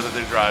cop car that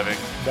they're driving.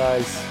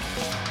 Nice.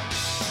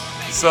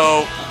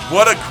 So,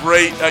 what a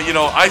great,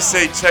 I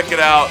say check it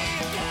out.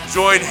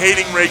 Join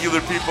hating regular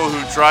people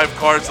who drive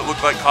cars that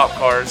look like cop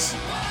cars.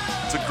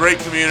 It's a great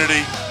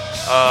community.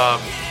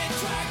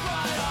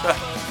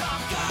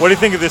 What do you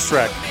think of this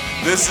track?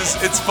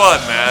 It's fun,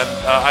 man.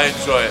 I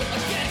enjoy it.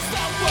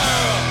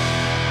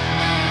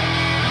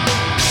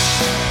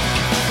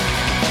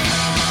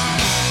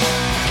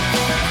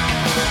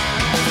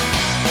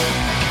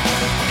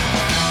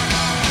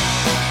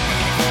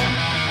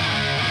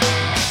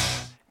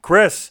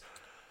 Chris,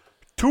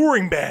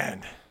 touring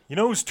band. You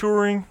know who's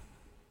touring?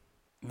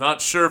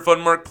 Not sure if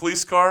unmarked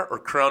police car or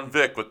Crown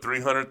Vic with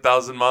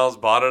 300,000 miles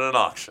bought at an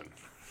auction.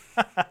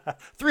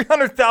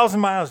 300,000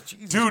 miles.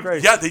 Jesus Dude,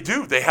 Christ. yeah, they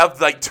do. They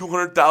have like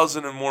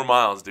 200,000 and more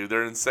miles, dude.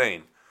 They're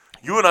insane.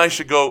 You and I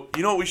should go.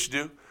 You know what we should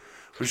do?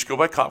 We should go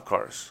buy cop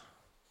cars.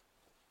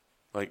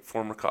 Like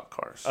former cop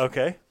cars.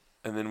 Okay.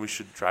 And then we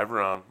should drive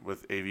around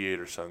with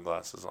aviator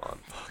sunglasses on.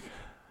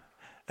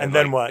 And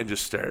then like, what? And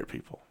just stare at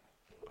people.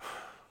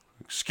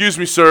 Excuse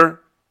me, sir.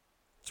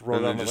 Let's roll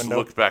And down then the just window.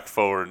 look back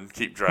forward and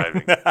keep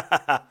driving.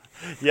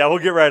 Yeah, we'll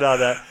get right on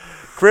that.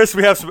 Chris,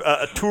 we have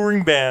a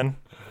touring band.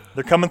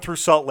 They're coming through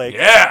Salt Lake.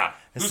 Yeah.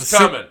 It's Who's the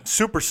coming?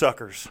 Super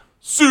Suckers.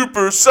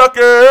 Super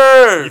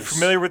Suckers. You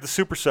familiar with the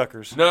Super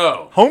Suckers?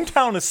 No.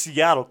 Hometown is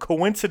Seattle.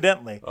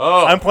 Coincidentally,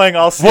 Oh. I'm playing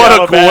all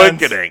Seattle What a bands.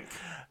 coincidence.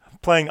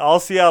 Playing all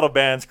Seattle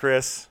bands,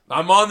 Chris.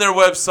 I'm on their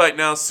website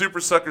now,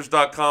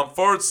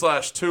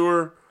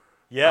 supersuckers.com/tour.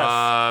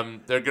 Yes.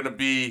 They're going to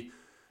be,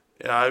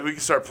 we can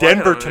start playing.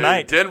 Denver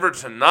tonight. Denver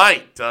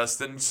tonight,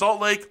 Dustin. Salt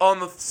Lake on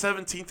the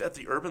 17th at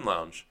the Urban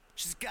Lounge,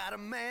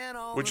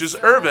 which is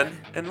urban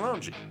and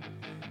loungy.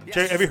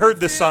 Jay, have you heard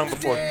this song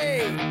before?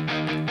 And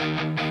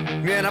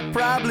I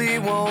probably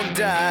won't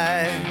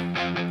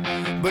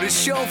die, but it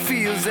sure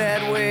feels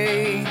that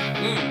way.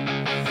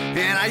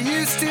 And I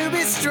used to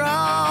be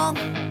strong,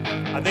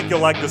 I think you'll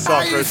like this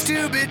song, I Chris. used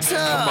to be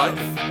tough,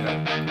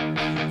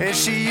 and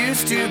she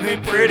used to be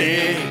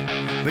pretty,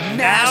 but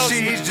now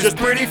she's just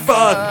pretty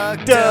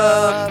fucked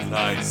up.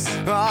 Nice.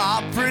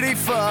 Oh, pretty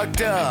fucked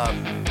up.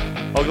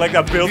 Oh, you like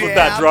that build with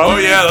that drum? Oh,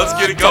 yeah, let's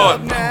get it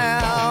going.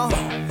 Now,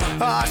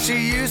 oh,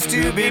 she used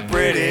to be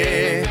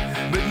pretty,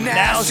 but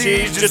now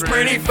she's just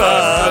pretty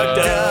fucked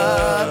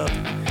up.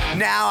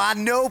 Now I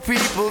know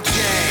people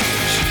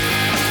change,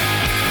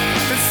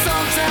 and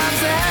sometimes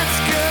that's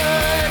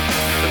good,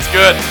 That's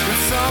good. but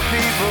some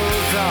people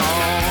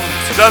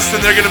don't.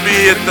 Dustin, they're going to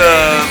be at the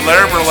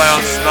Larimer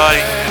Lounge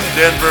tonight in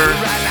Denver,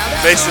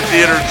 Mesa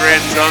Theater,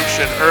 Grand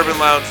Junction, Urban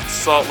Lounge in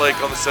Salt Lake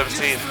on the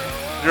 17th,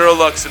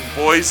 Neurolux in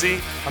Boise.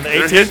 On the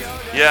They're 18th?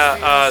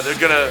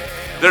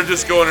 They're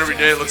just going every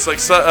day. It looks like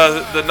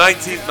the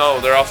 19th. No,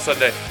 they're off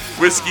Sunday.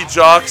 Whiskey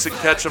Jocks in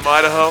Ketchum,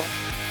 Idaho.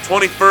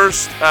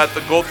 21st at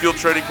the Goldfield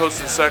Trading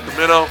Post in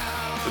Sacramento.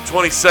 The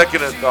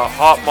 22nd at the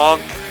Hot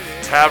Monk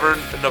Tavern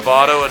in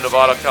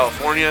Nevada,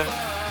 California.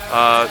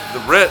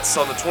 The Ritz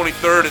on the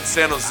 23rd in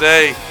San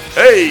Jose.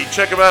 Hey,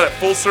 check them out at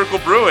Full Circle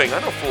Brewing. I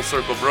know Full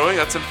Circle Brewing.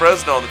 That's in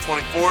Fresno on the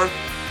 24th.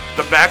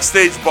 The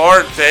Backstage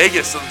Bar in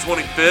Vegas on the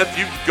 25th.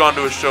 You've gone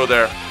to a show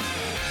there.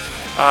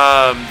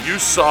 You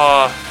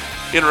saw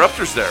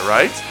Interrupters there,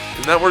 right?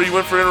 Isn't that where you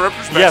went for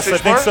Interrupters? Yes, I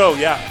Backstage think Bar? so,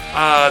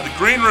 yeah. The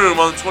Green Room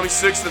on the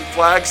 26th in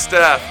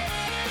Flagstaff.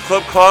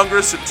 Club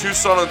Congress in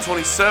Tucson on the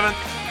 27th.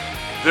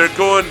 They're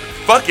going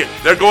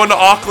to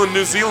Auckland,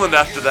 New Zealand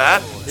after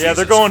that. Yeah,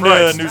 they're Jesus going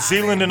Christ. to New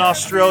Zealand and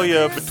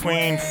Australia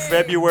between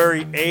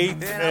February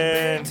 8th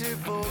and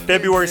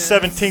February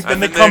 17th. Then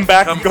they come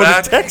back and go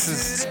to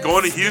Texas.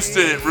 Going to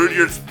Houston at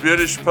Rudyard's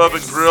British Pub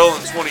and Grill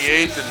on the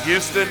 28th in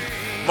Houston.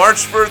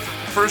 March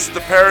 1st at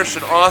the Parish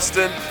in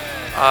Austin.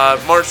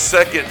 March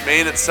 2nd,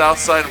 Maine at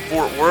Southside and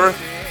Fort Worth.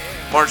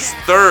 March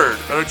 3rd,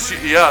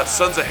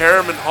 Sons of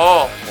Harriman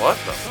Hall. What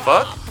the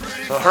fuck?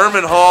 The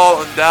Herman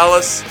Hall in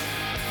Dallas.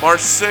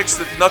 March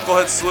 6th at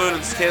Knucklehead Saloon in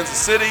Kansas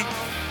City.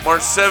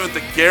 March 7th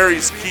at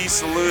Gary's Key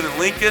Saloon in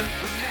Lincoln.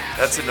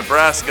 That's in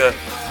Nebraska.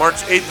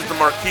 March 8th at the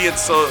Marquee in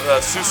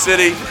Sioux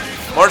City.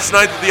 March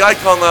 9th at the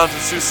Icon Lounge in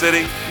Sioux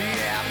City.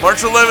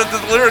 March 11th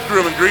at the Lyric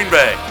Room in Green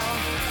Bay.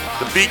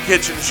 The Beat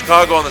Kitchen in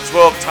Chicago on the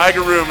 12th.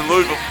 Tiger Room in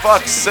Louisville.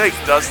 Fuck's sake,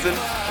 Dustin.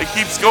 It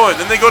keeps going.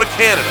 Then they go to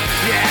Canada.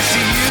 Yeah, she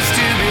used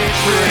to be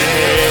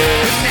pretty,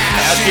 but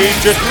now She's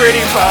just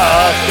pretty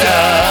fucked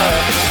up.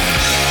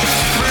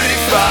 pretty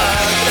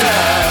fucked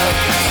up.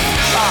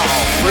 Oh,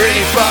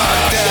 pretty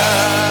fucked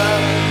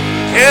up.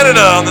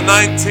 Canada on the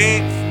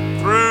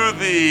 19th through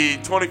the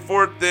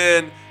 24th,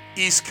 then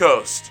East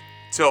Coast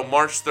till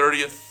March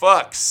 30th.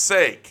 Fuck's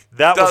sake.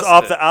 That was Dustin.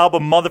 off the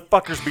album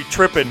Motherfuckers Be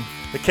Trippin'.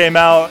 That came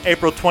out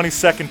April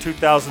 22nd,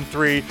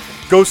 2003.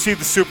 Go see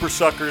the Super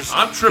Suckers.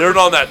 I'm tripping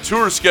on that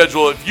tour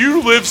schedule. If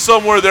you live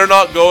somewhere they're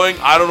not going,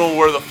 I don't know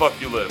where the fuck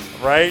you live.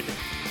 Right?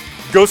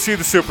 Go see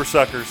the Super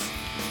Suckers.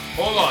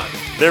 Hold on.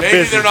 They're Maybe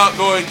busy. they're not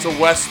going to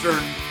Western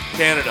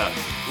Canada.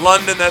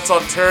 London, that's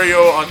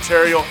Ontario,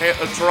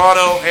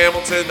 Toronto,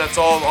 Hamilton, that's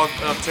all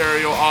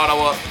Ontario,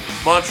 Ottawa,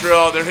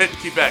 Montreal, they're hitting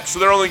Quebec. So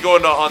they're only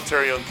going to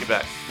Ontario and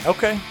Quebec.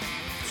 Okay.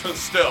 So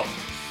still,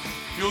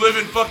 if you live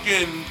in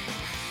fucking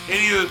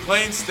any of the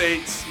plain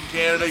states in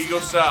Canada, you go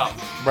south.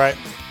 Right.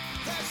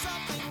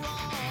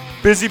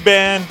 Busy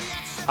band.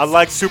 I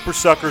like Super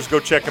Suckers. Go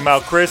check them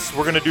out. Chris,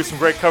 we're going to do some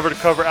great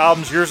cover-to-cover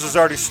albums. Yours has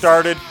already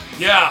started.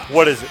 Yeah.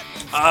 What is it?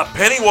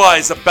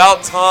 Pennywise,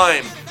 About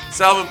Time. This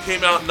album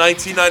came out in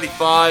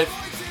 1995.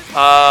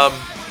 I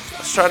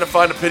was trying to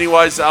find a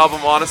Pennywise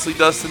album, honestly,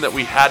 Dustin, that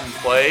we hadn't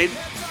played.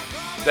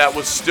 That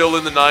was still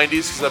in the 90s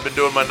because I've been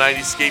doing my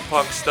 90s skate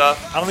punk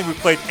stuff. I don't think we've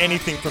played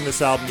anything from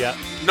this album yet.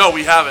 No,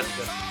 we haven't.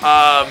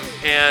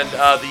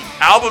 The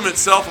album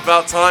itself,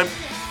 About Time,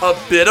 a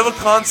bit of a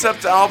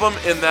concept album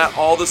in that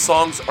all the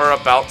songs are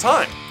about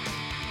time.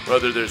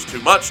 Whether there's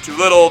too much, too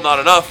little, not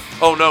enough,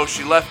 oh no,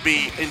 she left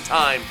me in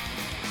time.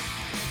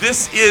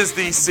 This is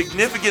the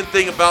significant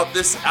thing about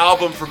this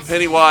album from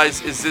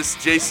Pennywise is this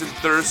Jason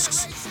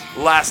Thirsk's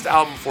last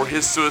album for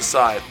his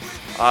suicide.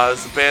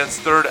 It's the band's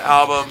third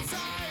album.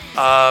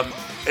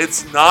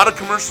 It's not a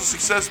commercial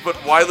success, but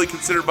widely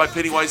considered by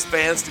Pennywise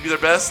fans to be their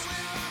best,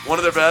 one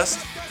of their best.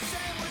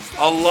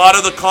 A lot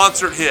of the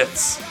concert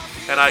hits,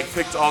 and I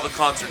picked all the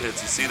concert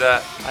hits. You see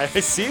that? I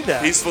see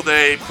that. Peaceful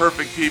Day,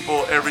 Perfect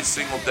People, Every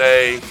Single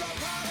Day.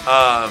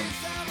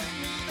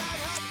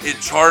 It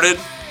charted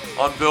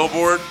on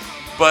Billboard,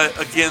 but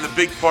again, the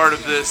big part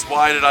of this,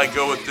 why did I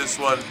go with this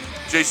one?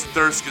 Jason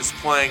Thirsk is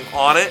playing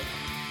on it.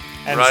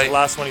 And right? it's the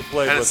last one he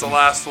played and with it's him. the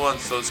last one,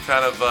 so it's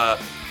kind of,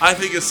 I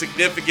think, a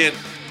significant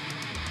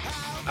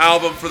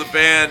album for the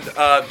band.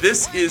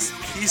 This is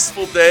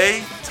Peaceful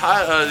Day.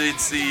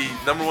 It's the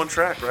number one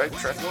track, right?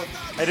 Track one.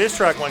 It is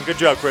track one. Good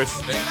job, Chris.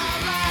 When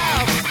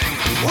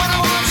I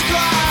want to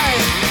cry,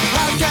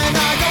 how can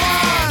I go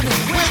on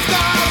with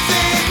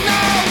nothing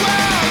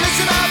nowhere?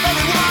 Listen up,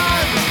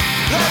 everyone,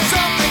 there's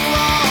something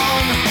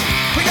wrong.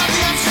 We got the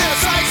answers in our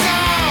sights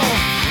now,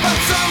 but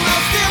somehow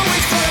still we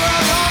stay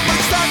along.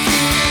 We're stuck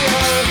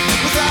here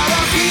without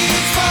a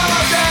peaceful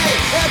day.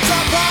 It's a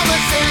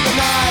promise in the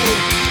night.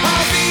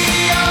 I'll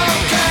be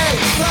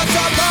okay. Lots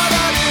of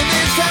blood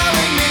is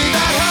telling me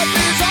that help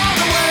is on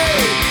the way.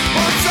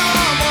 Won't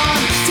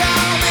someone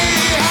tell me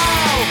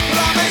how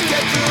will I make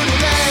it through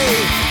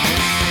today?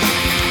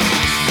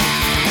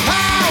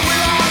 How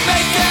will I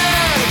make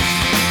it?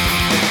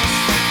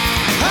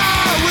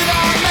 How will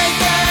I make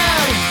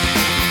it?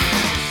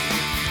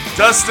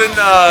 Dustin,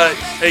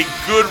 a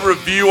good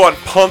review on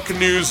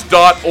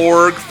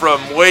punknews.org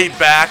from way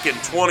back in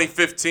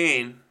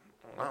 2015.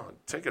 Wow,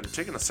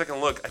 taking a second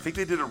look. I think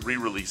they did a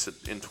re-release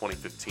in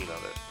 2015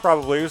 of it.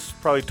 Probably. It was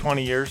probably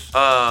 20 years.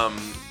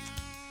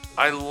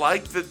 I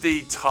like that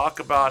they talk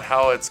about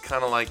how it's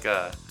kind of like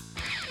a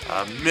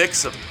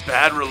mix of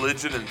Bad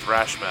Religion and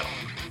thrash metal.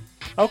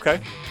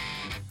 Okay.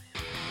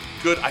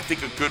 Good, I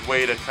think a good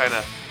way to kind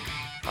of,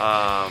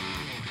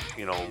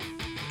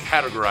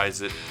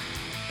 categorize it.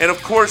 And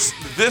of course,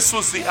 this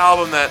was the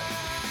album that,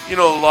 a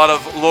lot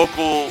of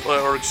local,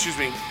 what the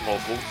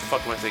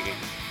fuck am I thinking?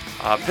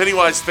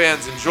 Pennywise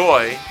fans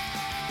enjoy.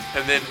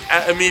 And then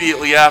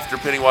immediately after,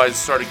 Pennywise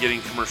started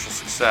getting commercial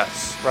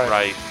success.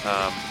 Right.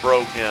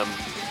 Bro Hymn,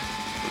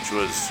 which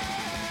was,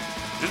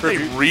 didn't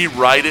Tribute. they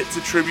rewrite it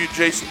to tribute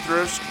Jason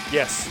Thirsk?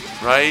 Yes.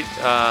 Right?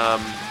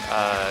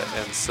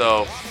 And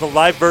so, The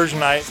live version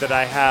that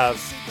I have,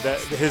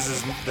 his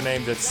is the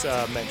name that's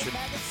mentioned.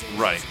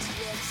 right.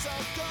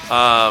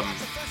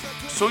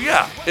 So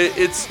yeah,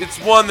 it's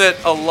one that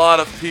a lot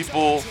of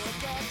people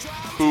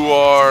who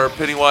are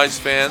Pennywise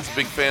fans,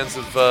 big fans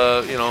of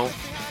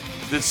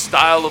this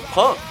style of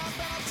punk.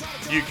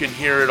 You can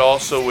hear it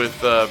also with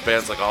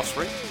bands like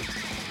Offspring,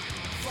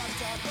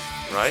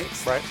 right?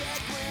 Right.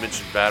 You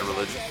mentioned Bad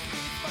Religion.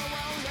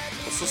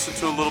 Let's listen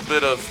to a little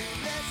bit of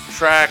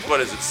track.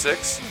 What is it?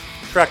 6?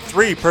 Track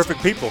 3,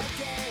 Perfect People.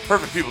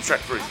 Perfect People,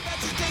 track 3. You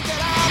think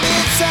that I'm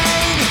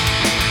insane?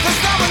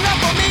 There's no one left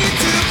for me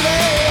to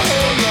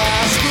blame.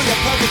 Yeah, screw the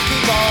perfect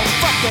people.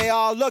 Fuck, they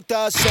all look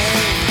the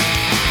same.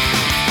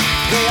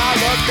 They all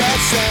look the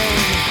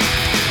same.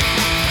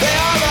 They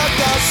all look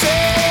the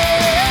same.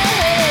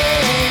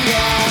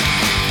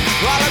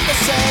 Yeah, all look the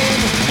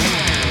same.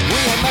 We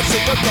ain't much to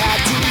look at.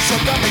 TV show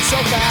coming so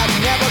bad.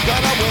 Never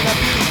gonna win a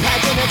beauty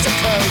pageant. It's a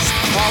curse.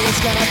 Always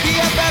gonna be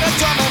a better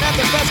drummer at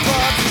the best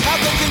club. How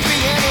can things be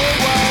any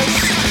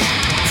worse?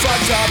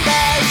 Such a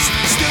buzz,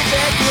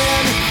 stupid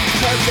grin.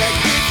 Perfect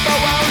people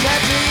won't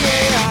let me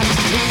in.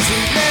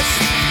 Losing this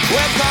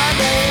with my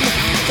name.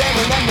 They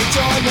won't let me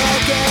join their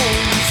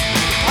games.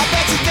 I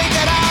bet you think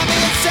that I'm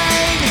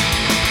insane.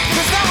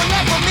 There's no one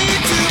left for me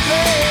to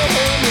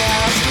blame.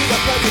 Yeah, screw the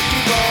perfect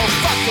people.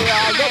 Fuck, they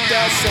all look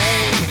the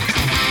same.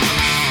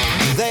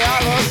 They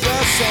all look the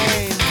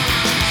same.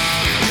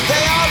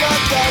 They all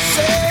look the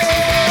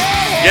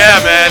same. Yeah,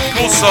 man,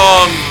 cool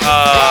song.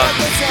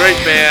 Great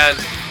band.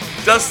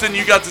 Dustin,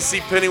 you got to see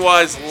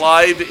Pennywise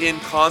live in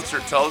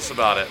concert. Tell us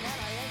about it.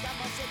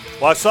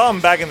 Well, I saw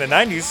them back in the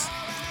 90s.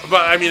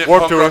 But I mean, at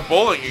Warped Punk Tour. Rock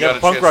Bowling, you Yeah, got a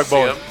Punk chance Rock to see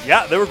Bowling. them.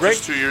 Yeah, they were great.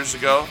 Just 2 years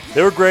ago.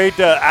 They were great,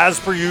 as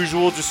per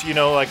usual. Just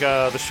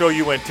the show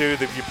you went to,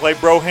 that you play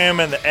Bro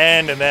Hymn in the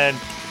end, and then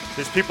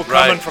there's people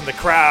coming Right. from the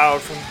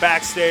crowd, from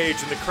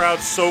backstage, and the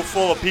crowd's so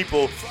full of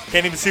people,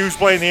 can't even see who's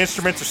playing the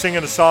instruments or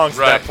singing the songs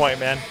Right. at that point,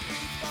 man.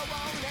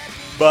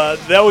 But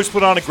they always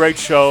put on a great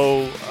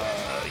show.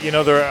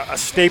 They're a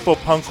staple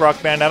punk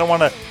rock band. I don't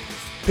want to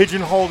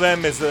pigeonhole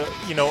them as a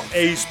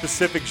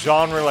specific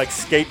genre like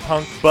skate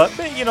punk, but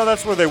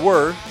that's where they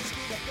were.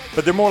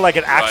 But they're more like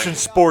an action Right.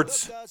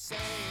 sports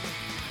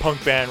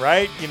punk band,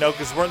 right?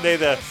 Because weren't they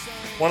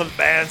one of the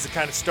bands that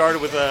kind of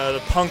started with the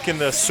punk in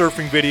the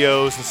surfing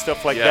videos and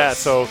stuff like that? Yes.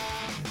 So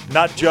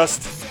not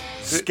just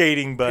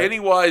skating, but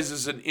Pennywise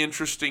is an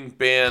interesting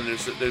band.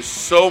 There's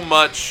so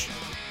much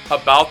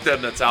about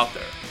them that's out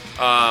there.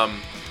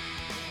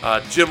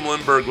 Jim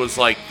Lindbergh was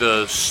like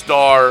the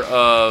star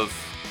of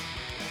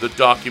the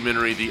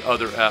documentary The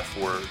Other F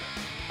Word.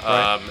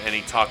 Right. And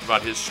he talked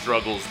about his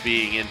struggles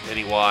being in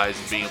Pennywise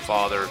and being a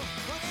father.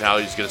 Now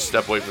he's going to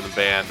step away from the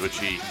band, which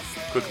he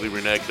quickly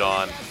reneged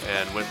on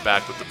and went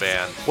back with the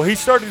band. Well, he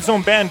started his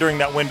own band during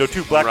that window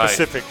too, Black Right.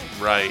 Pacific.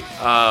 Right.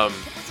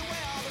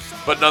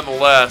 But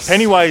nonetheless,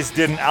 Pennywise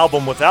did an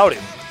album without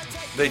him.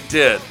 they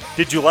did.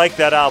 Did you like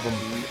that album?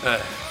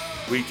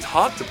 We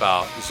talked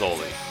about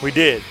Zoli. We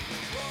did.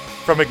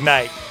 From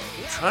Ignite.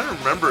 I'm trying to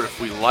remember if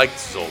we liked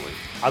Zoli.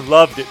 I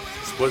loved it.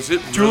 Was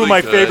it Two really of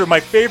my good? My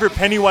favorite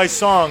Pennywise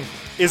song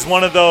is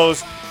one of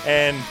those,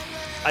 and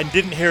I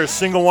didn't hear a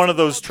single one of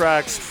those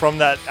tracks from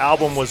that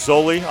album was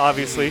Zoli,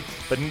 obviously,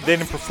 but they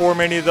didn't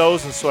perform any of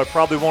those, and so I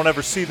probably won't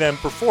ever see them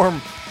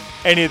perform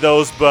any of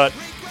those, but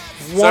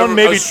one, I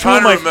maybe was two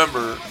of trying my to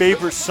remember.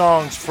 favorite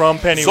songs from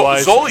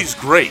Pennywise. Zoli's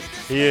great,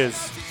 He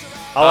is.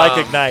 I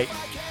like Ignite.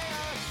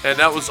 and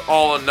that was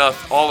All or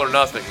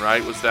Nothing,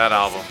 right? Was that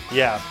album?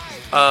 Yeah.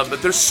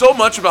 But there's so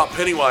much about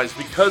Pennywise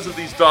because of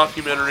these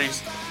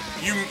documentaries.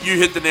 You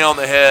hit the nail on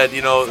the head.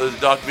 You know, the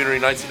documentary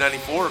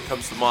 1994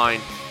 comes to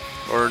mind,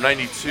 or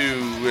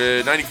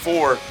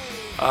 94,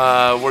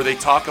 where they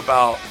talk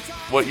about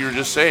what you were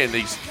just saying.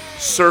 These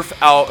surf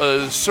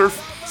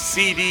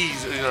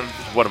CDs. You know,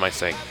 what am I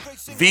saying?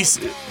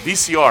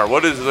 VCR.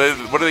 What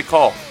do they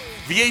call?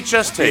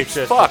 VHS tapes.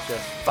 VHS,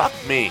 Fuck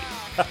me.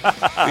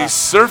 These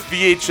surf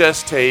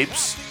VHS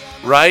tapes,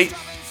 right?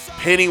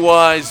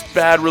 Pennywise,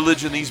 Bad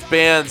Religion, these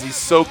bands, these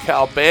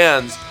SoCal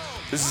bands,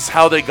 this is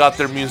how they got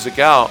their music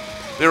out.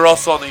 They were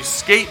also on these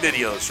skate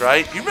videos,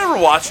 right? You remember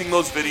watching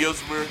those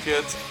videos when we were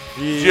kids?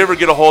 Yeah. Did you ever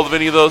get a hold of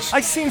any of those?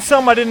 I seen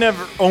some. I didn't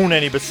ever own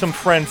any, but some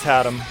friends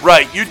had them.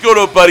 Right. You'd go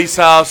to a buddy's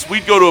house.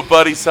 We'd go to a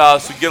buddy's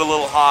house. We'd get a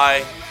little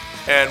high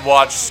and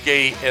watch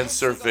skate and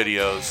surf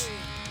videos.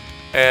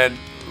 And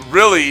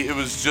really, it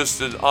was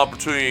just an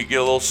opportunity to get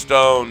a little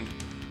stoned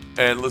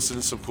and listen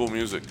to some cool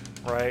music.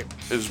 Right.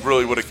 Is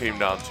really what it came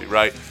down to,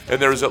 right?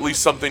 And there was at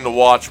least something to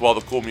watch while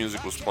the cool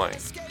music was playing.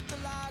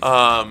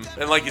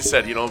 And like you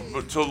said, you know,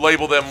 to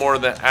label them more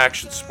in the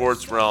action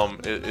sports realm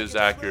is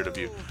accurate of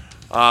you.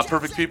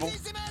 Perfect People?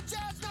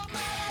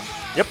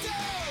 Yep.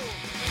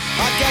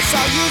 I guess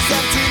I'll use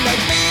them to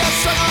make me a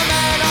stronger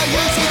man. I'll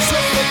use this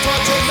little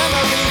torture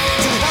memory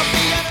to help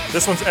me.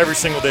 This one's every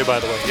single day, by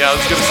the way. Yeah, I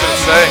was going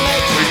to say,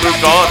 we moved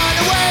on.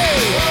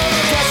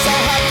 Guess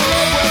I'll have to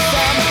live with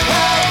them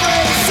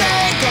every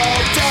single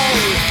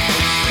day.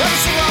 Every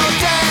single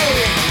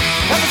day.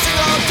 Every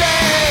single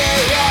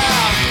day, yeah.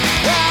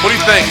 What do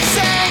you think? Every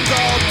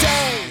single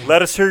day.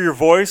 Let Us Hear Your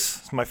Voice.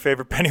 It's my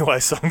favorite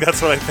Pennywise song.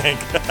 That's what I think.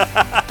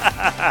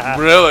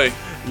 Really?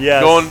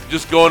 Yes.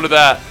 Just going to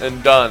that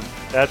and done.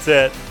 That's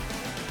it.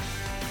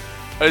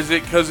 Is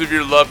it because of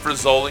your love for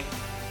Zoli?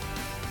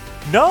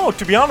 No,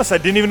 to be honest, I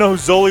didn't even know who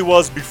Zoli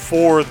was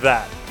before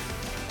that.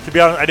 To be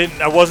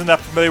honest, I wasn't that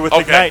familiar with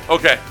Ignite.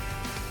 Okay.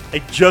 I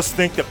just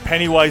think that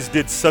Pennywise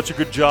did such a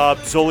good job.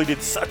 Zoli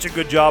did such a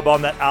good job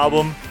on that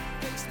album,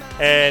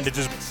 and it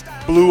just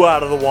blew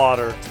out of the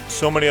water.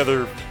 So many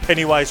other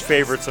Pennywise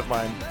favorites of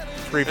mine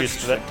previous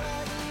to that.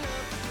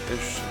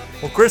 Interesting.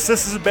 Well, Chris,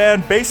 this is a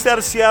band based out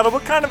of Seattle.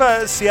 What kind of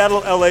a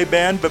Seattle, LA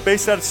band, but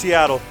based out of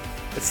Seattle.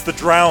 It's the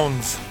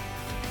Drowns.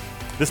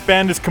 This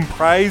band is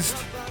comprised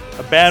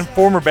of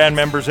former band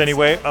members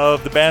anyway,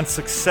 of the band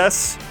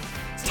Success,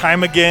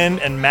 Time Again,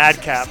 and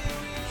Madcap.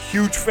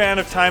 Huge fan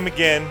of Time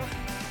Again.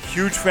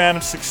 Huge fan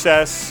of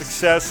Success.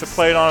 Success, I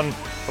played on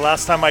the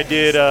last time I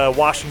did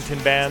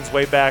Washington bands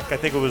way back. I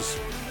think it was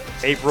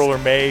April or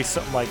May,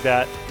 something like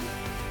that.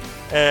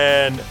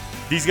 And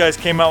these guys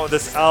came out with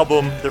this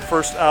album, their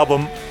first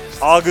album,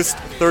 August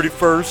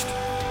 31st.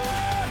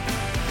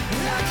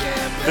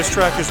 This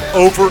track is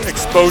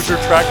Overexposure,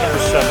 track number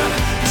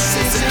 7.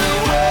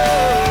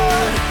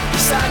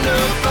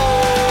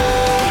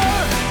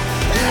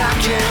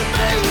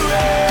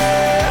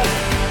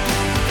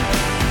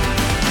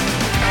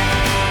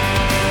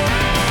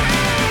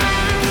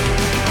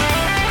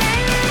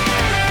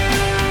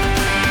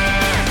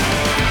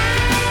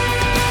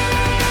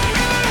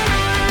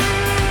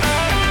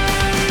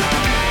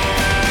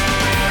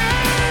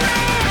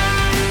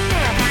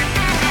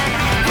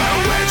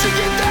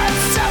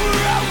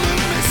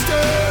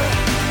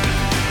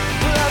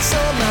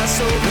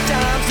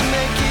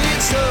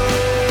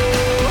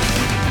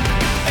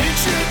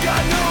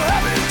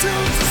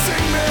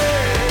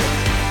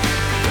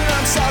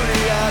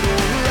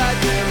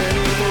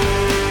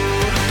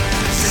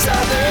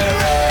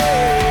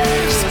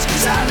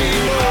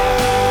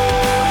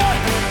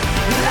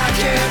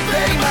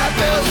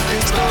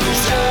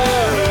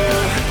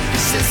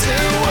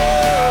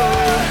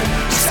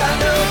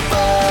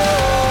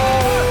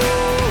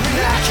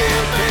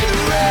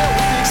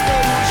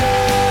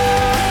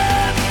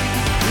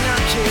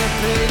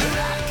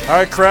 All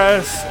right,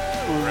 Chris,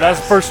 that's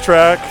the first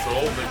track.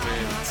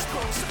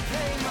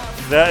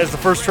 That is the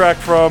first track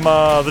from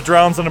the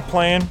Drowns on the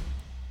Plane.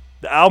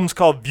 The album's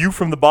called View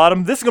from the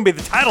Bottom. This is going to be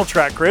the title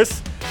track,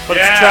 Chris, but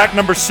it's track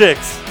number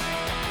 6.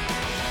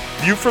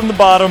 View from the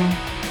Bottom,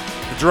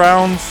 The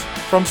Drowns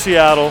from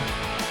Seattle.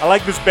 I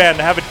like this band.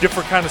 They have a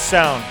different kind of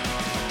sound.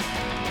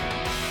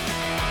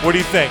 What do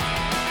you think?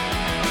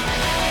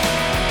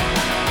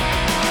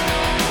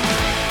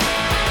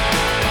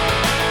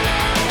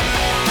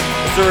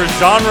 Is there a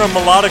genre of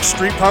melodic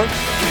street punk?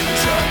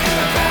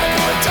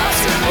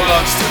 Hold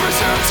on.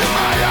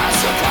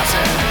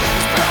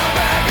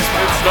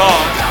 It's not.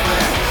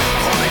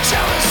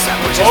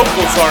 The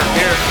vocals aren't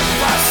here.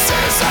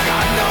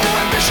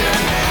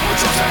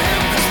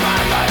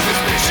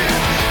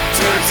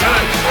 They're good.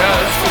 Yeah,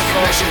 that's the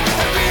song.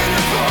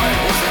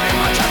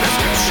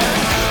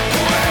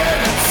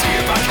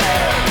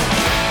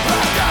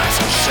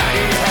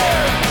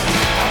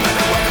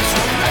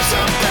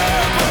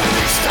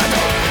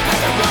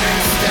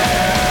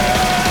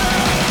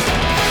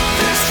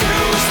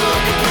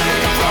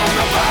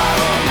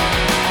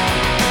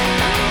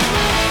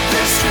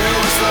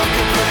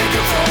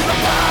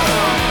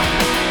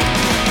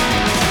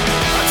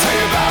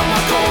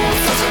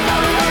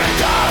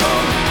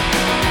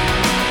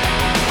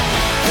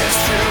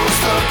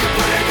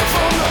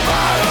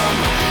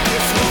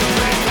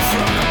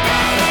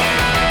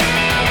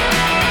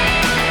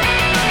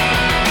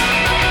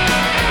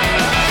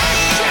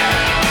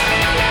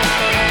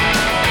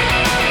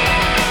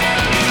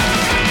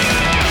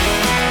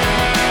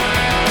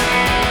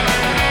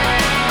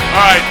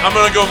 Alright, I'm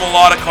gonna go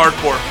melodic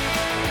hardcore.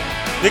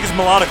 I think it's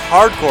melodic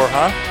hardcore,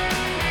 huh?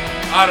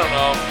 I don't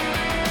know.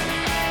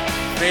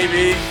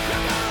 Maybe.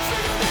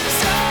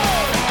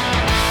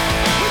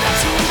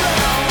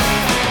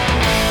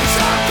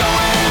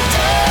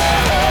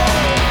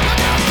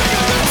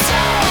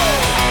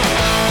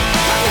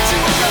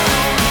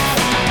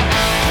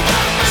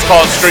 Let's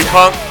call it street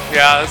punk.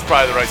 Yeah, that's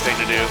probably the right thing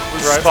to do.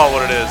 Let's just call it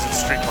what it is.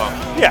 It's street punk.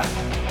 Yeah.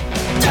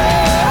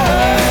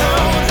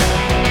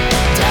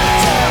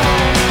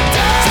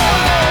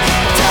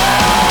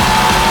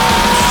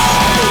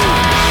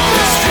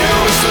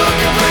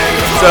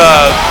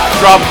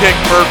 Dropkick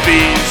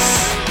Murphys.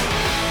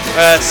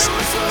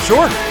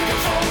 Sure.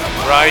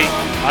 Right?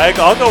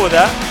 I'll go with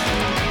that.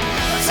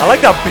 I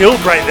like that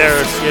build right there,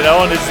 you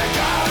know, and It's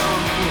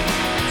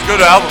a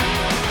good album.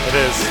 it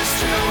is.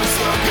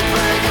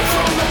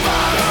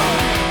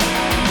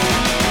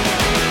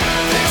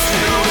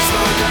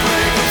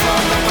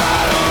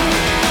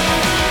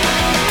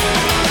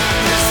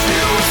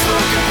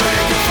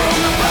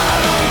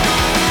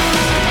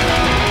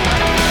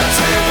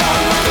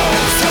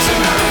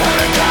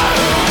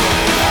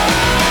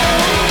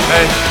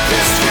 Hey,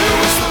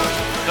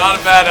 not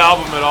a bad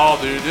album at all,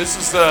 dude.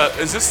 Is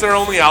this their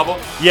only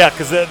album? Yeah,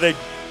 because they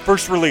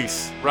first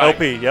release Right.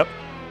 LP. Yep.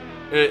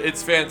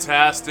 It's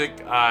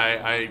fantastic.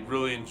 I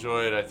really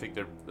enjoy it. I think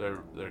they're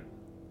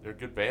a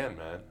good band,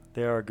 man.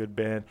 They are a good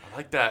band. I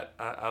like that.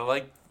 I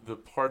like the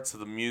parts of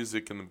the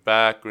music in the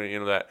back, you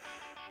know, that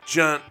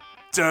dun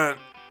dun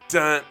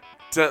dun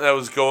dun that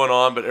was going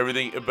on, but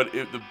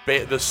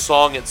the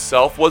song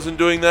itself wasn't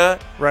doing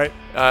that. Right.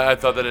 I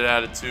thought that it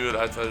added to it.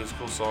 I thought it was a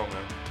cool song,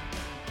 man.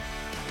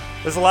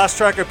 This is the last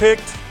track I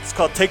picked. It's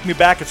called Take Me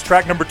Back. It's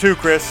track number 2,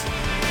 Chris.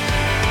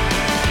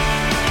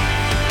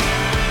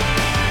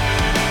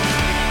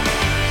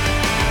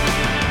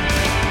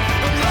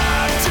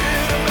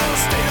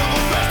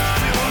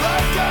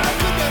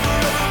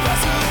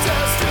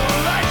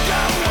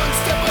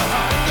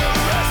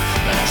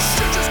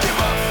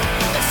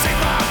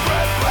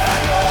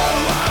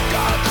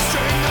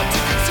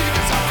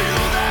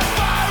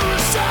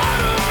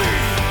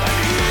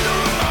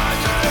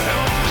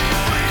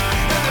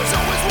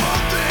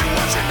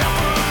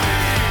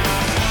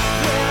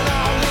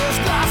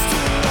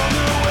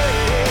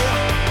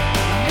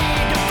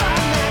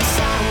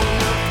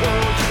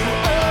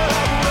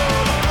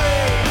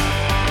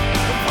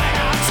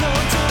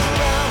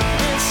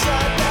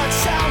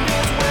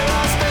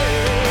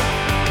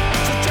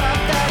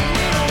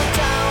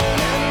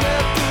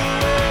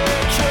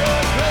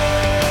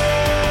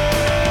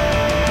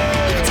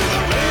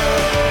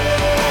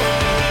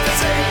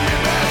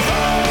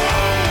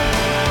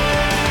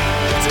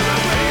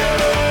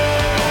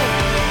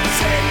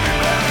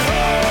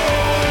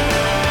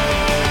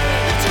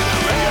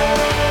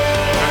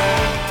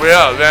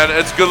 Yeah, man,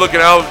 it's a good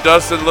looking album.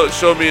 Dustin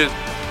showed me his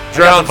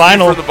Drowns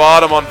vinyl from the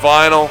bottom on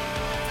vinyl.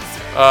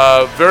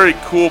 Very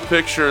cool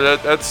picture.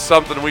 That's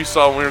something we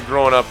saw when we were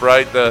growing up,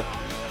 right? The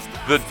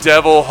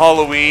devil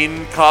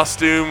Halloween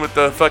costume with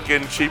the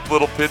fucking cheap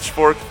little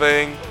pitchfork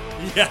thing.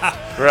 Yeah.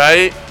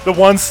 Right? The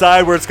one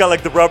side where it's got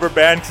like the rubber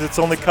band because it's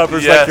only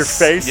covers like your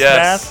face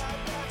mask.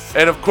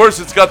 And of course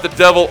it's got the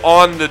devil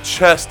on the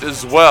chest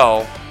as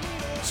well.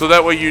 So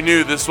that way you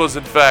knew this was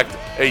in fact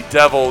a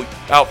devil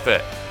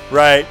outfit.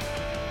 Right.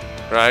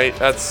 Right?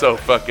 That's so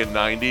fucking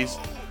 90s.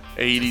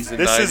 80s and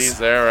 90s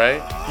there,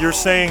 right? You're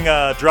saying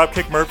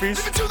Dropkick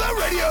Murphys?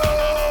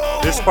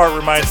 This part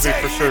reminds me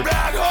for sure. Leave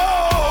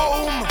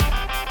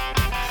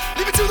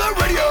it to the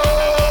radio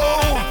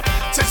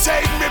to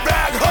take me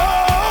back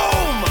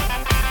home.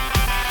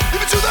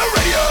 Leave it to the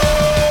radio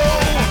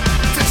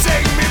to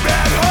take me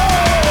back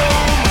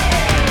home.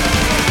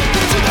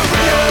 Leave it to the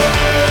radio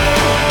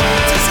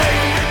to take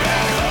me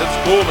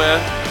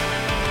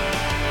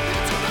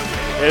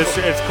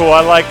It's cool.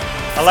 I like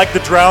the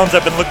Drowns.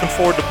 I've been looking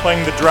forward to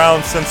playing the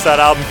Drowns since that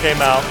album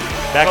came out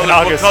back in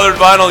What August. colored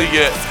vinyl you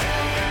get?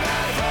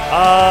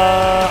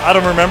 I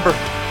don't remember.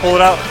 Pull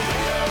it out.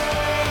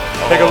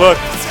 Take a look.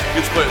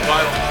 Good split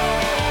vinyl.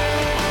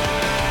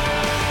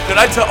 Did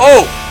I tell?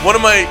 Oh, one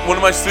of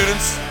my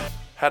students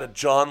had a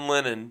John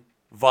Lennon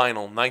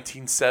vinyl,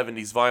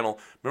 1970s vinyl.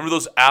 Remember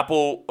those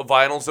Apple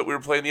vinyls that we were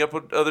playing the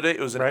other day? It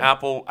was an Right.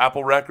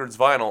 Apple Records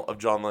vinyl of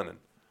John Lennon.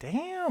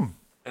 Damn.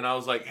 And I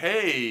was like,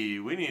 hey,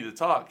 we need to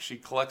talk. She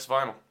collects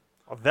vinyl.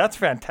 Oh, that's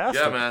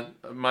fantastic. Yeah, man.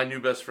 My new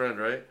best friend,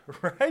 right?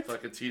 Right? It's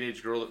like a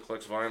teenage girl that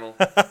collects vinyl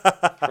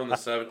from the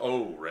 70s.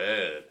 Oh,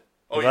 red.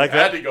 Oh, You you like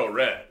had that? to go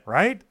red.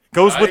 Right?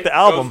 Goes with Right? the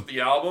album. Goes with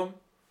the album.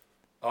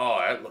 Oh,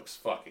 that looks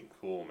fucking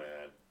cool,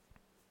 man.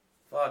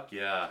 Fuck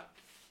yeah.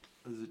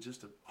 Is it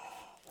just a...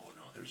 Oh,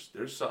 no,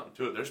 there's something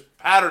to it. There's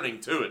patterning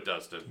to it,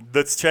 Dustin.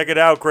 Let's check it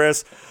out,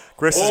 Chris.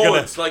 Chris is Oh,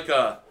 gonna. it's like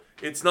a...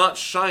 It's not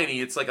shiny.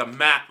 It's like a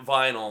matte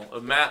vinyl. A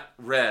matte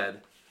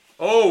red.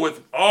 Oh,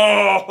 with...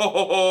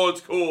 Oh,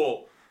 it's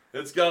cool.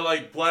 It's got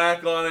like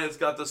black on it. It's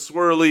got the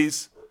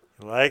swirlies.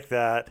 Like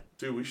that.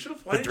 Dude, we should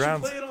have... Why didn't you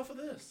Drowns. play it off of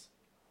this?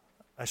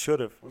 I should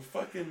have. We're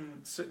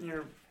fucking sitting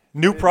here...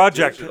 New playing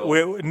project.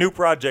 digital. New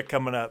project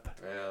coming up.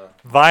 Yeah,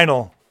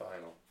 Vinyl.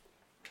 final.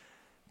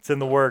 It's in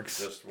the works.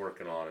 Just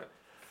working on it.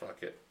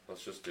 Fuck it.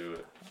 Let's just do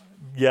it.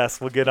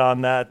 Yes, we'll get on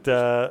that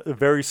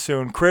very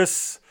soon.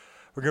 Chris,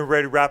 we're getting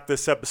ready to wrap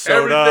this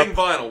episode Everything up.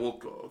 vinyl. We'll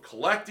go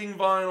collecting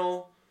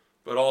vinyl,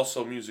 but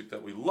also music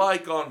that we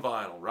like on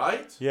vinyl,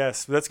 right?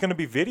 Yes, that's going to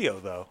be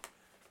video, though.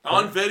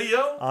 On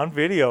video? On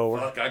video.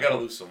 Fuck, I gotta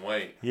lose some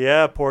weight.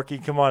 Yeah, Porky,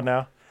 come on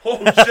now. Oh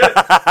shit!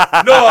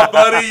 No,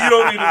 buddy, you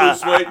don't need to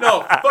lose weight.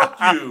 No, fuck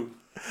you,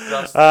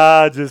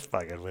 Dustin. Just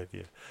fucking with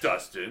you.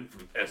 Dustin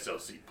from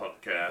SLC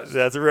Podcast.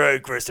 That's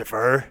right,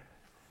 Christopher.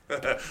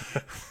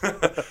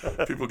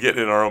 People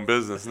getting in our own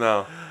business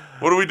now.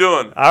 What are we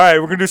doing? All right,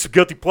 we're going to do some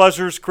guilty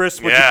pleasures.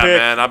 Chris, what'd you Yeah, pick?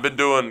 man, I've been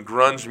doing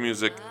grunge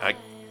music. I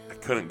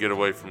couldn't get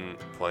away from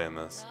playing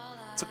this.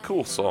 It's a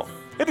cool song.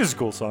 It is a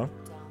cool song.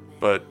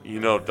 But you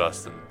know,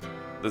 Dustin,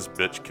 this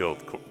bitch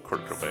killed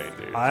Kurt Cobain,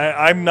 dude.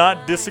 I'm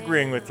not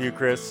disagreeing with you,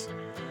 Chris.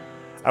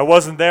 I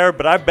wasn't there,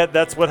 but I bet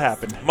that's what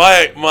happened.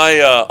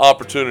 My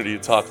opportunity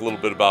to talk a little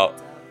bit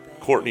about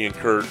Courtney and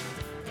Kurt.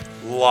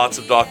 Lots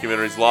of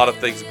documentaries, a lot of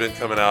things have been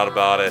coming out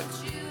about it.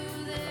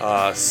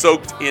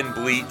 Soaked in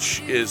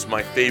Bleach is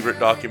my favorite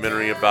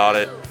documentary about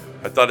it.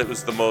 I thought it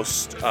was the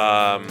most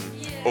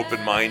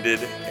open-minded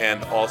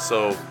and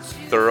also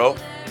thorough.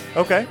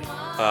 Okay.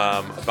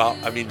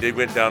 They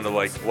went down to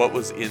like what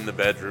was in the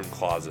bedroom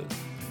closet.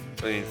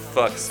 I mean,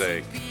 fuck's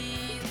sake.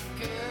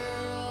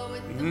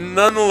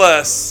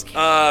 Nonetheless,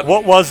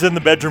 What was in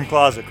the bedroom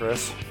closet,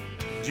 Chris?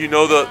 do you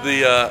know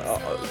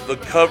the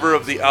cover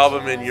of the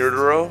album In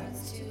Utero?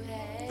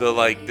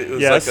 It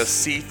was Yes. like a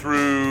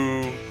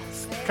see-through,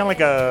 Kind of like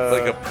a...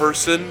 like a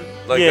person,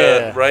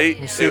 Yeah. right?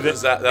 You see It the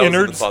was that was in the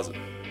innards? closet.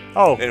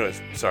 Oh,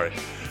 Anyways, sorry.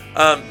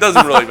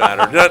 Doesn't really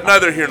matter.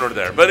 Neither here nor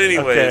there. But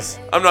anyways,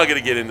 Okay. I'm not going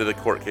to get into the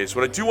court case.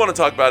 What I do want to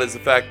talk about is the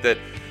fact that,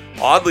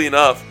 oddly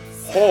enough,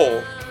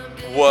 Hole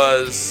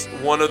was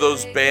one of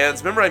those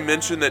bands. Remember I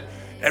mentioned that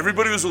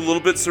everybody was a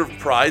little bit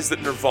surprised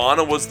that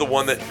Nirvana was the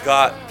one that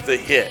got the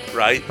hit,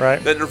 right?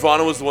 Right. That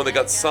Nirvana was the one that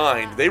got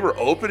signed. They were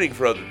opening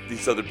for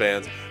these other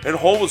bands, and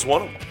Hole was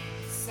one of them.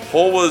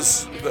 Hole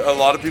was, a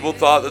lot of people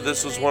thought that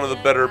this was one of the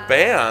better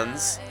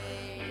bands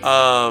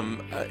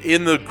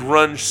in the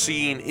grunge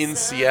scene in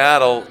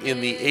Seattle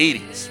in the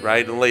 80s,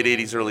 right? In the late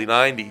 80s, early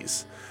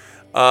 90s.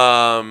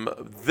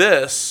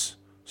 This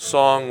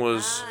song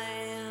was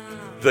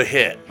the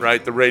hit,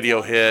 right? The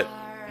radio hit,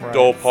 Right.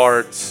 Dull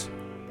Parts.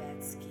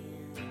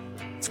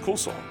 It's a cool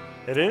song.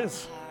 it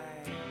is.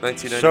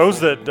 1994. Shows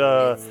that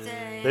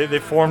they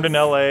formed in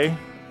L.A.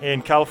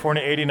 in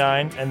California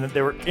 '89, and that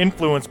they were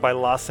influenced by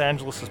Los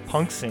Angeles'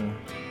 punk scene.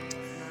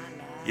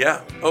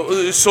 Yeah.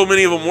 Oh, so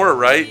many of them were,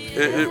 right?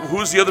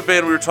 Who's the other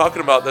band we were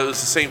talking about that was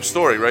the same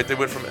story, right? They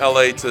went from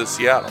L.A. to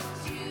Seattle.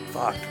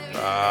 Fuck.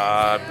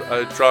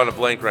 I'm drawing a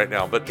blank right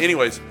now. But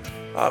anyways,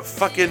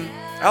 fucking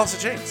Alice in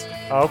Chains.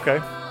 Oh, okay.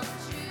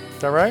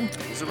 Is that right?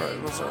 Is it right?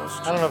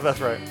 I don't know if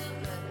that's right.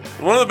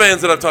 One of the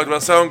bands that I've talked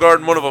about,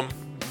 Soundgarden, one of them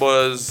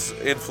was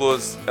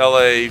influenced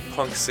L.A.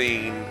 punk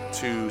scene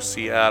to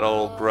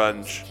Seattle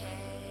grunge.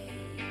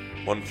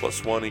 1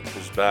 + 1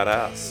 =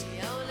 badass.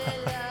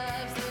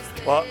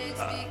 Well,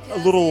 a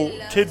little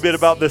tidbit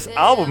about this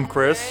album,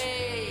 Chris.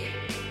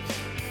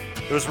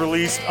 It was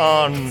released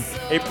on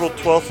April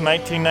 12th,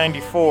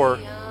 1994,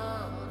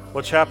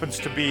 which happens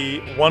to be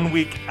 1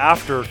 week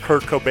after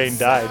Kurt Cobain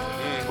died.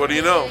 What do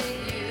you know?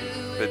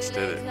 Bitch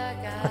did it.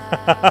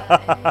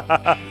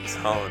 I'm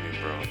telling you,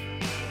 bro.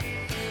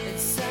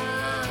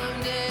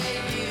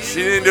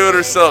 She didn't do it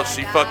herself.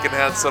 She fucking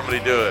had somebody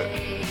do it.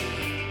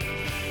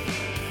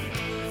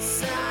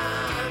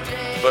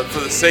 But for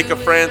the sake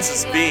of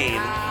Frances Bean,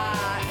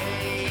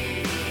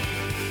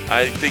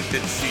 I think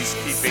that she's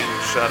keeping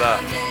shut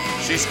up.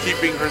 She's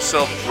keeping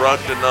herself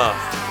drugged enough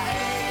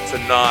to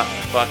not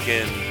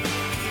fucking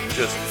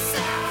just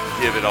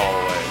give it all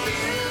away.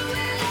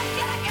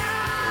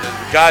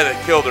 guy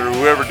that killed her,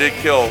 whoever did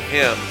kill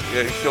him,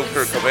 killed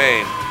Kurt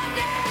Cobain,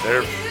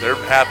 they're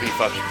happy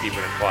fucking keeping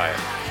it quiet.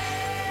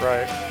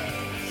 Right.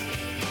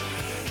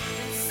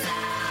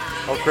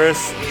 Oh,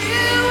 Chris.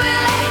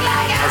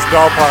 That's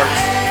doll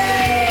parts.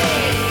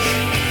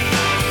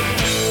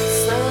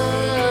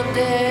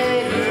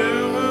 Someday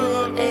you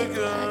will ache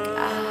like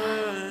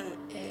I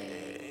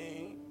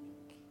ache.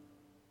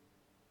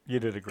 You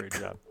did a great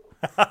job.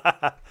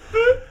 All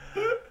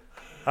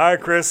right,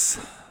 Chris.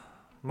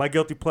 My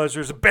guilty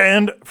pleasure is a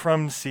band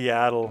from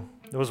Seattle.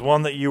 There was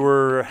one that you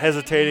were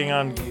hesitating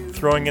on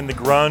throwing in the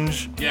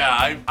grunge.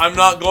 Yeah, I'm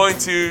not going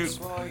to.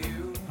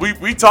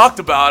 We talked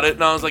about it,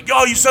 and I was like,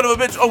 "Oh, you son of a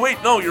bitch!" Oh wait,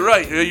 no, you're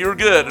right. You're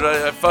good.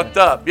 I fucked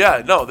up.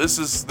 Yeah, no, this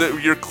is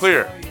you're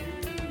clear.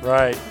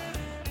 Right.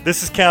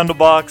 This is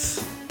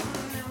Candlebox.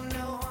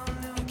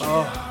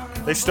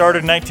 They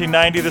started in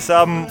 1990. This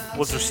album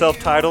was their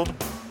self-titled.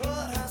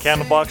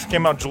 Candlebox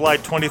came out July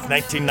 20th,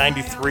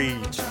 1993.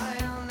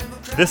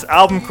 This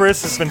album,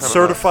 Chris, has been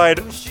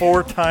certified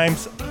 4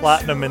 times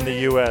platinum in the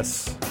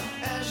U.S.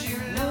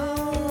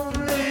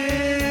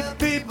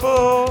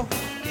 People.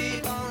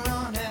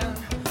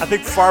 I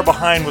think Far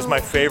Behind was my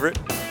favorite.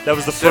 That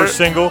was the first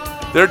single.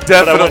 They're but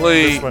I went with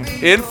definitely this one.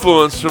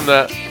 influenced from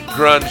that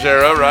grunge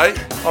era, right?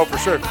 Oh, for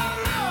sure.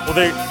 Well,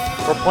 they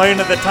were playing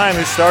at the time.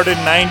 They started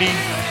in 90.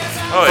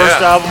 Oh,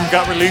 First yeah. album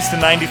got released in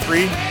 93.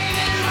 Maybe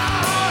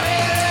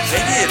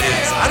it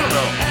is. I don't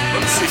know.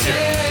 Let me see here.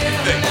 What do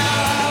you think?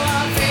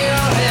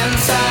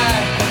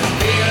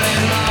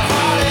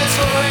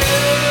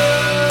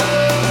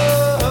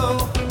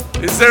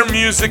 Is there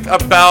music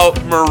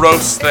about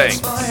morose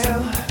things?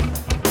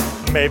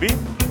 Maybe.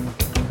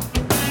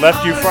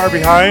 Left You Far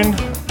Behind.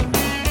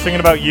 Singing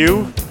about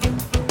you.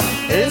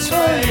 It's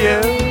for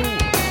you.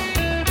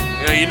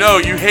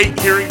 You hate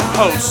hearing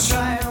post.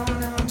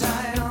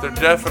 They're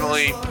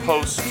definitely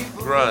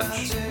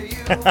post-grunge.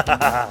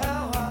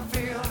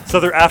 So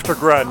they're after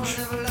grunge.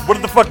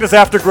 What the fuck does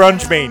after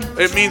grunge mean?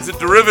 It means a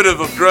derivative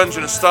of grunge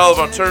and a style of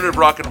alternative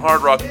rock and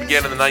hard rock that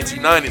began in the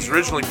 1990s.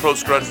 Originally,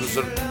 post-grunge was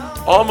an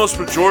almost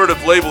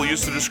pejorative label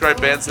used to describe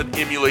bands that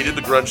emulated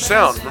the grunge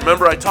sound.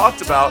 Remember, I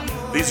talked about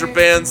these are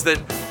bands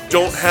that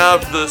don't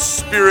have the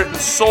spirit and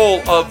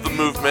soul of the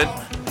movement.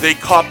 They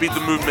copied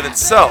the movement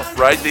itself,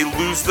 right? They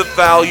lose the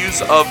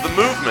values of the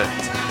movement,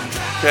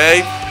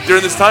 okay?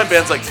 During this time,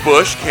 bands like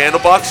Bush,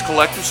 Candlebox,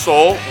 Collective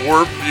Soul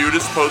were viewed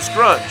as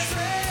post-grunge.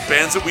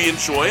 Bands that we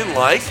enjoy and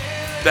like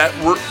that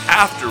were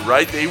after,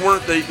 right? It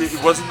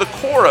wasn't the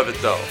core of it,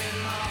 though.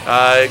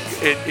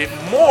 It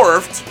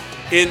morphed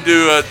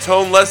into a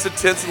tone less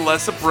intense and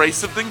less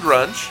abrasive than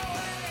grunge.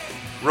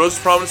 Rose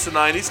to prominence in the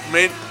 90s,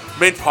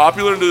 made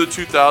popular into the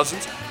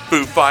 2000s.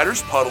 Foo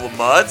Fighters, Puddle of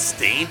Mud,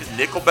 Stained,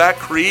 Nickelback,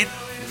 Creed,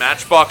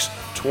 Matchbox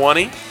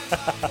 20.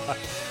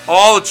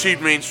 All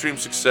achieved mainstream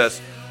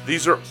success.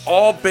 These are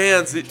all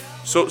bands that...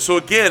 So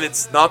again,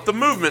 it's not the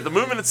movement. The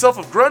movement itself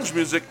of grunge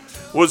music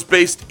was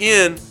based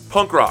in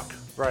punk rock.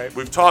 Right.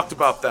 We've talked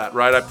about that,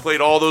 right? I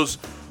played all those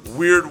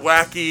weird,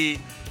 wacky,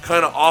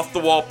 kind of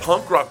off-the-wall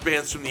punk rock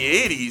bands from the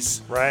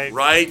 80s. Right.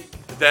 Right?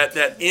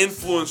 That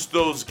influenced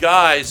those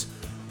guys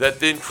that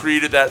then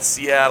created that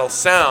Seattle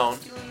sound,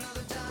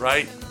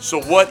 right?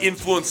 So what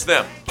influenced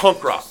them?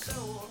 Punk rock.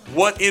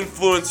 What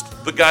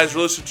influenced the guys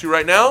we're listening to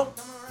right now?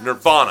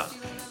 Nirvana.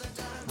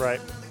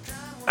 Right.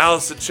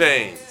 Alice in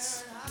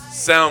Chains.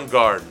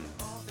 Soundgarden.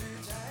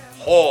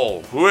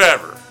 Hole.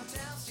 Whoever.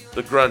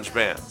 The grunge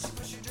bands.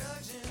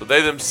 So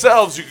they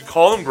themselves, you could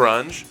call them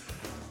grunge,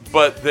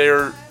 but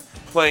they're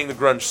playing the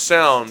grunge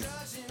sound.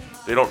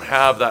 They don't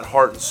have that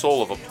heart and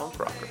soul of a punk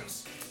rocker.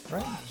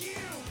 Right.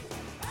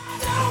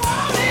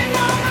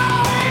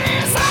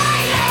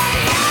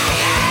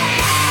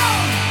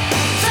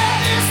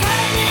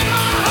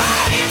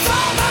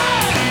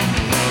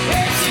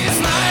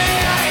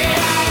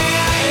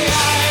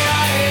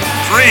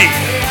 Creed.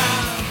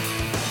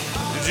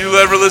 Did you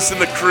ever listen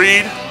to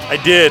Creed? I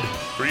did.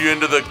 Were you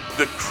into the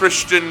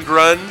Christian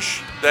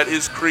grunge that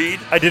is Creed?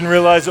 I didn't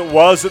realize it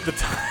was at the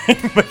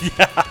time, but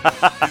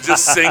yeah. You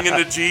just singing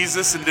to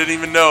Jesus and didn't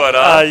even know it,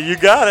 huh? You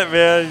got it,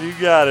 man. You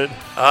got it.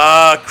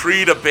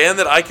 Creed, a band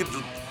that I could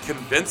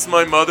convince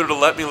my mother to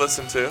let me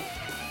listen to.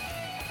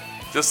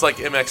 Just like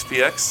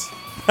MXPX.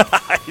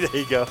 There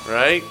you go.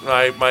 Right?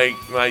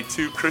 My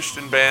 2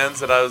 Christian bands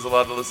that I was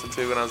allowed to listen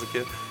to when I was a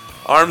kid.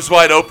 Arms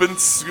Wide Open,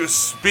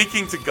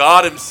 speaking to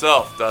God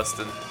himself,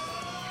 Dustin.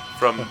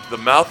 From the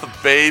mouth of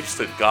babes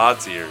to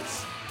God's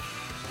ears.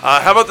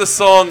 How about the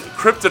song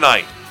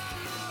Kryptonite?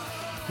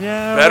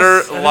 Yeah.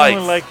 Better I Life.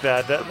 don't like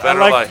that. Better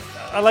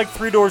Life. I like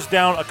 3 Doors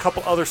Down, a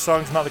couple other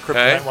songs, not the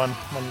Kryptonite Okay. one.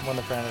 One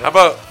a fan of How that.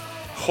 about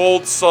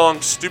Cold song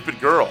Stupid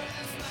Girl?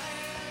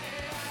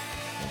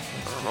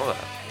 I don't know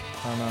that.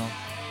 I don't know.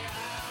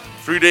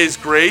 3 Days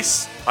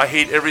Grace, I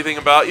Hate Everything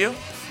About You.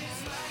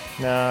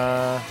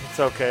 Nah, it's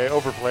okay.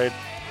 Overplayed.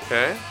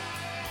 Okay.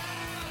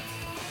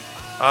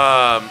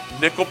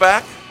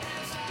 Nickelback.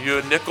 You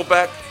a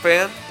Nickelback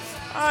fan?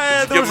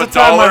 There Give was them a $1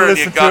 time I and you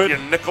listened got to your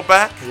it.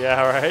 Nickelback.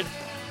 Yeah, all right.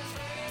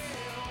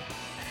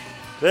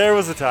 There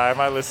was a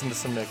time I listened to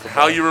some Nickelback.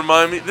 How you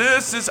remind me?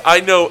 I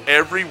know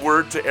every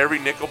word to every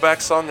Nickelback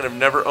song, and I've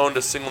never owned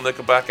a single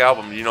Nickelback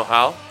album. Do you know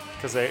how?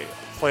 Because they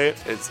play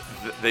it.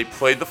 They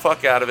played the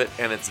fuck out of it,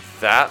 and it's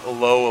that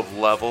low of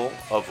level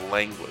of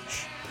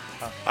language.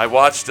 I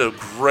watched a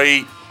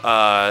great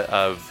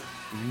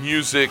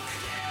music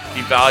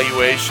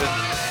evaluation,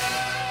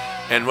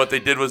 and what they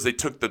did was they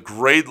took the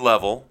grade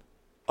level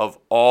of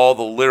all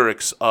the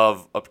lyrics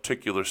of a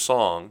particular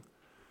song,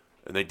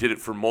 and they did it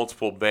for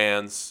multiple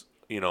bands,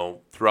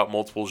 throughout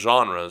multiple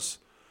genres.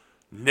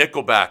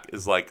 Nickelback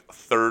is like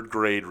third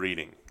grade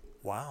reading.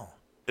 Wow.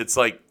 It's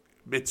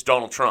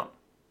Donald Trump.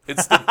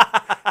 It's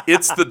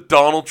the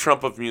Donald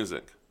Trump of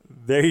music.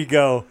 There you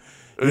go.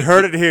 You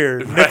heard it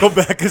here. Right.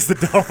 Nickelback is the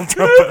Donald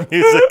Trump of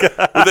music.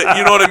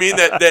 You know what I mean?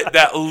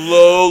 That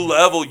low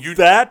level.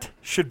 That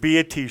should be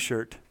a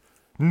T-shirt.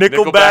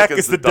 Nickelback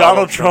is the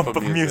Donald Trump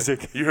of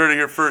music. You heard it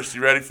here first.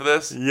 You ready for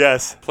this?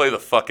 Yes. Play the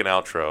fucking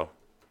outro.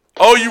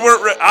 Oh, you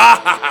weren't ready.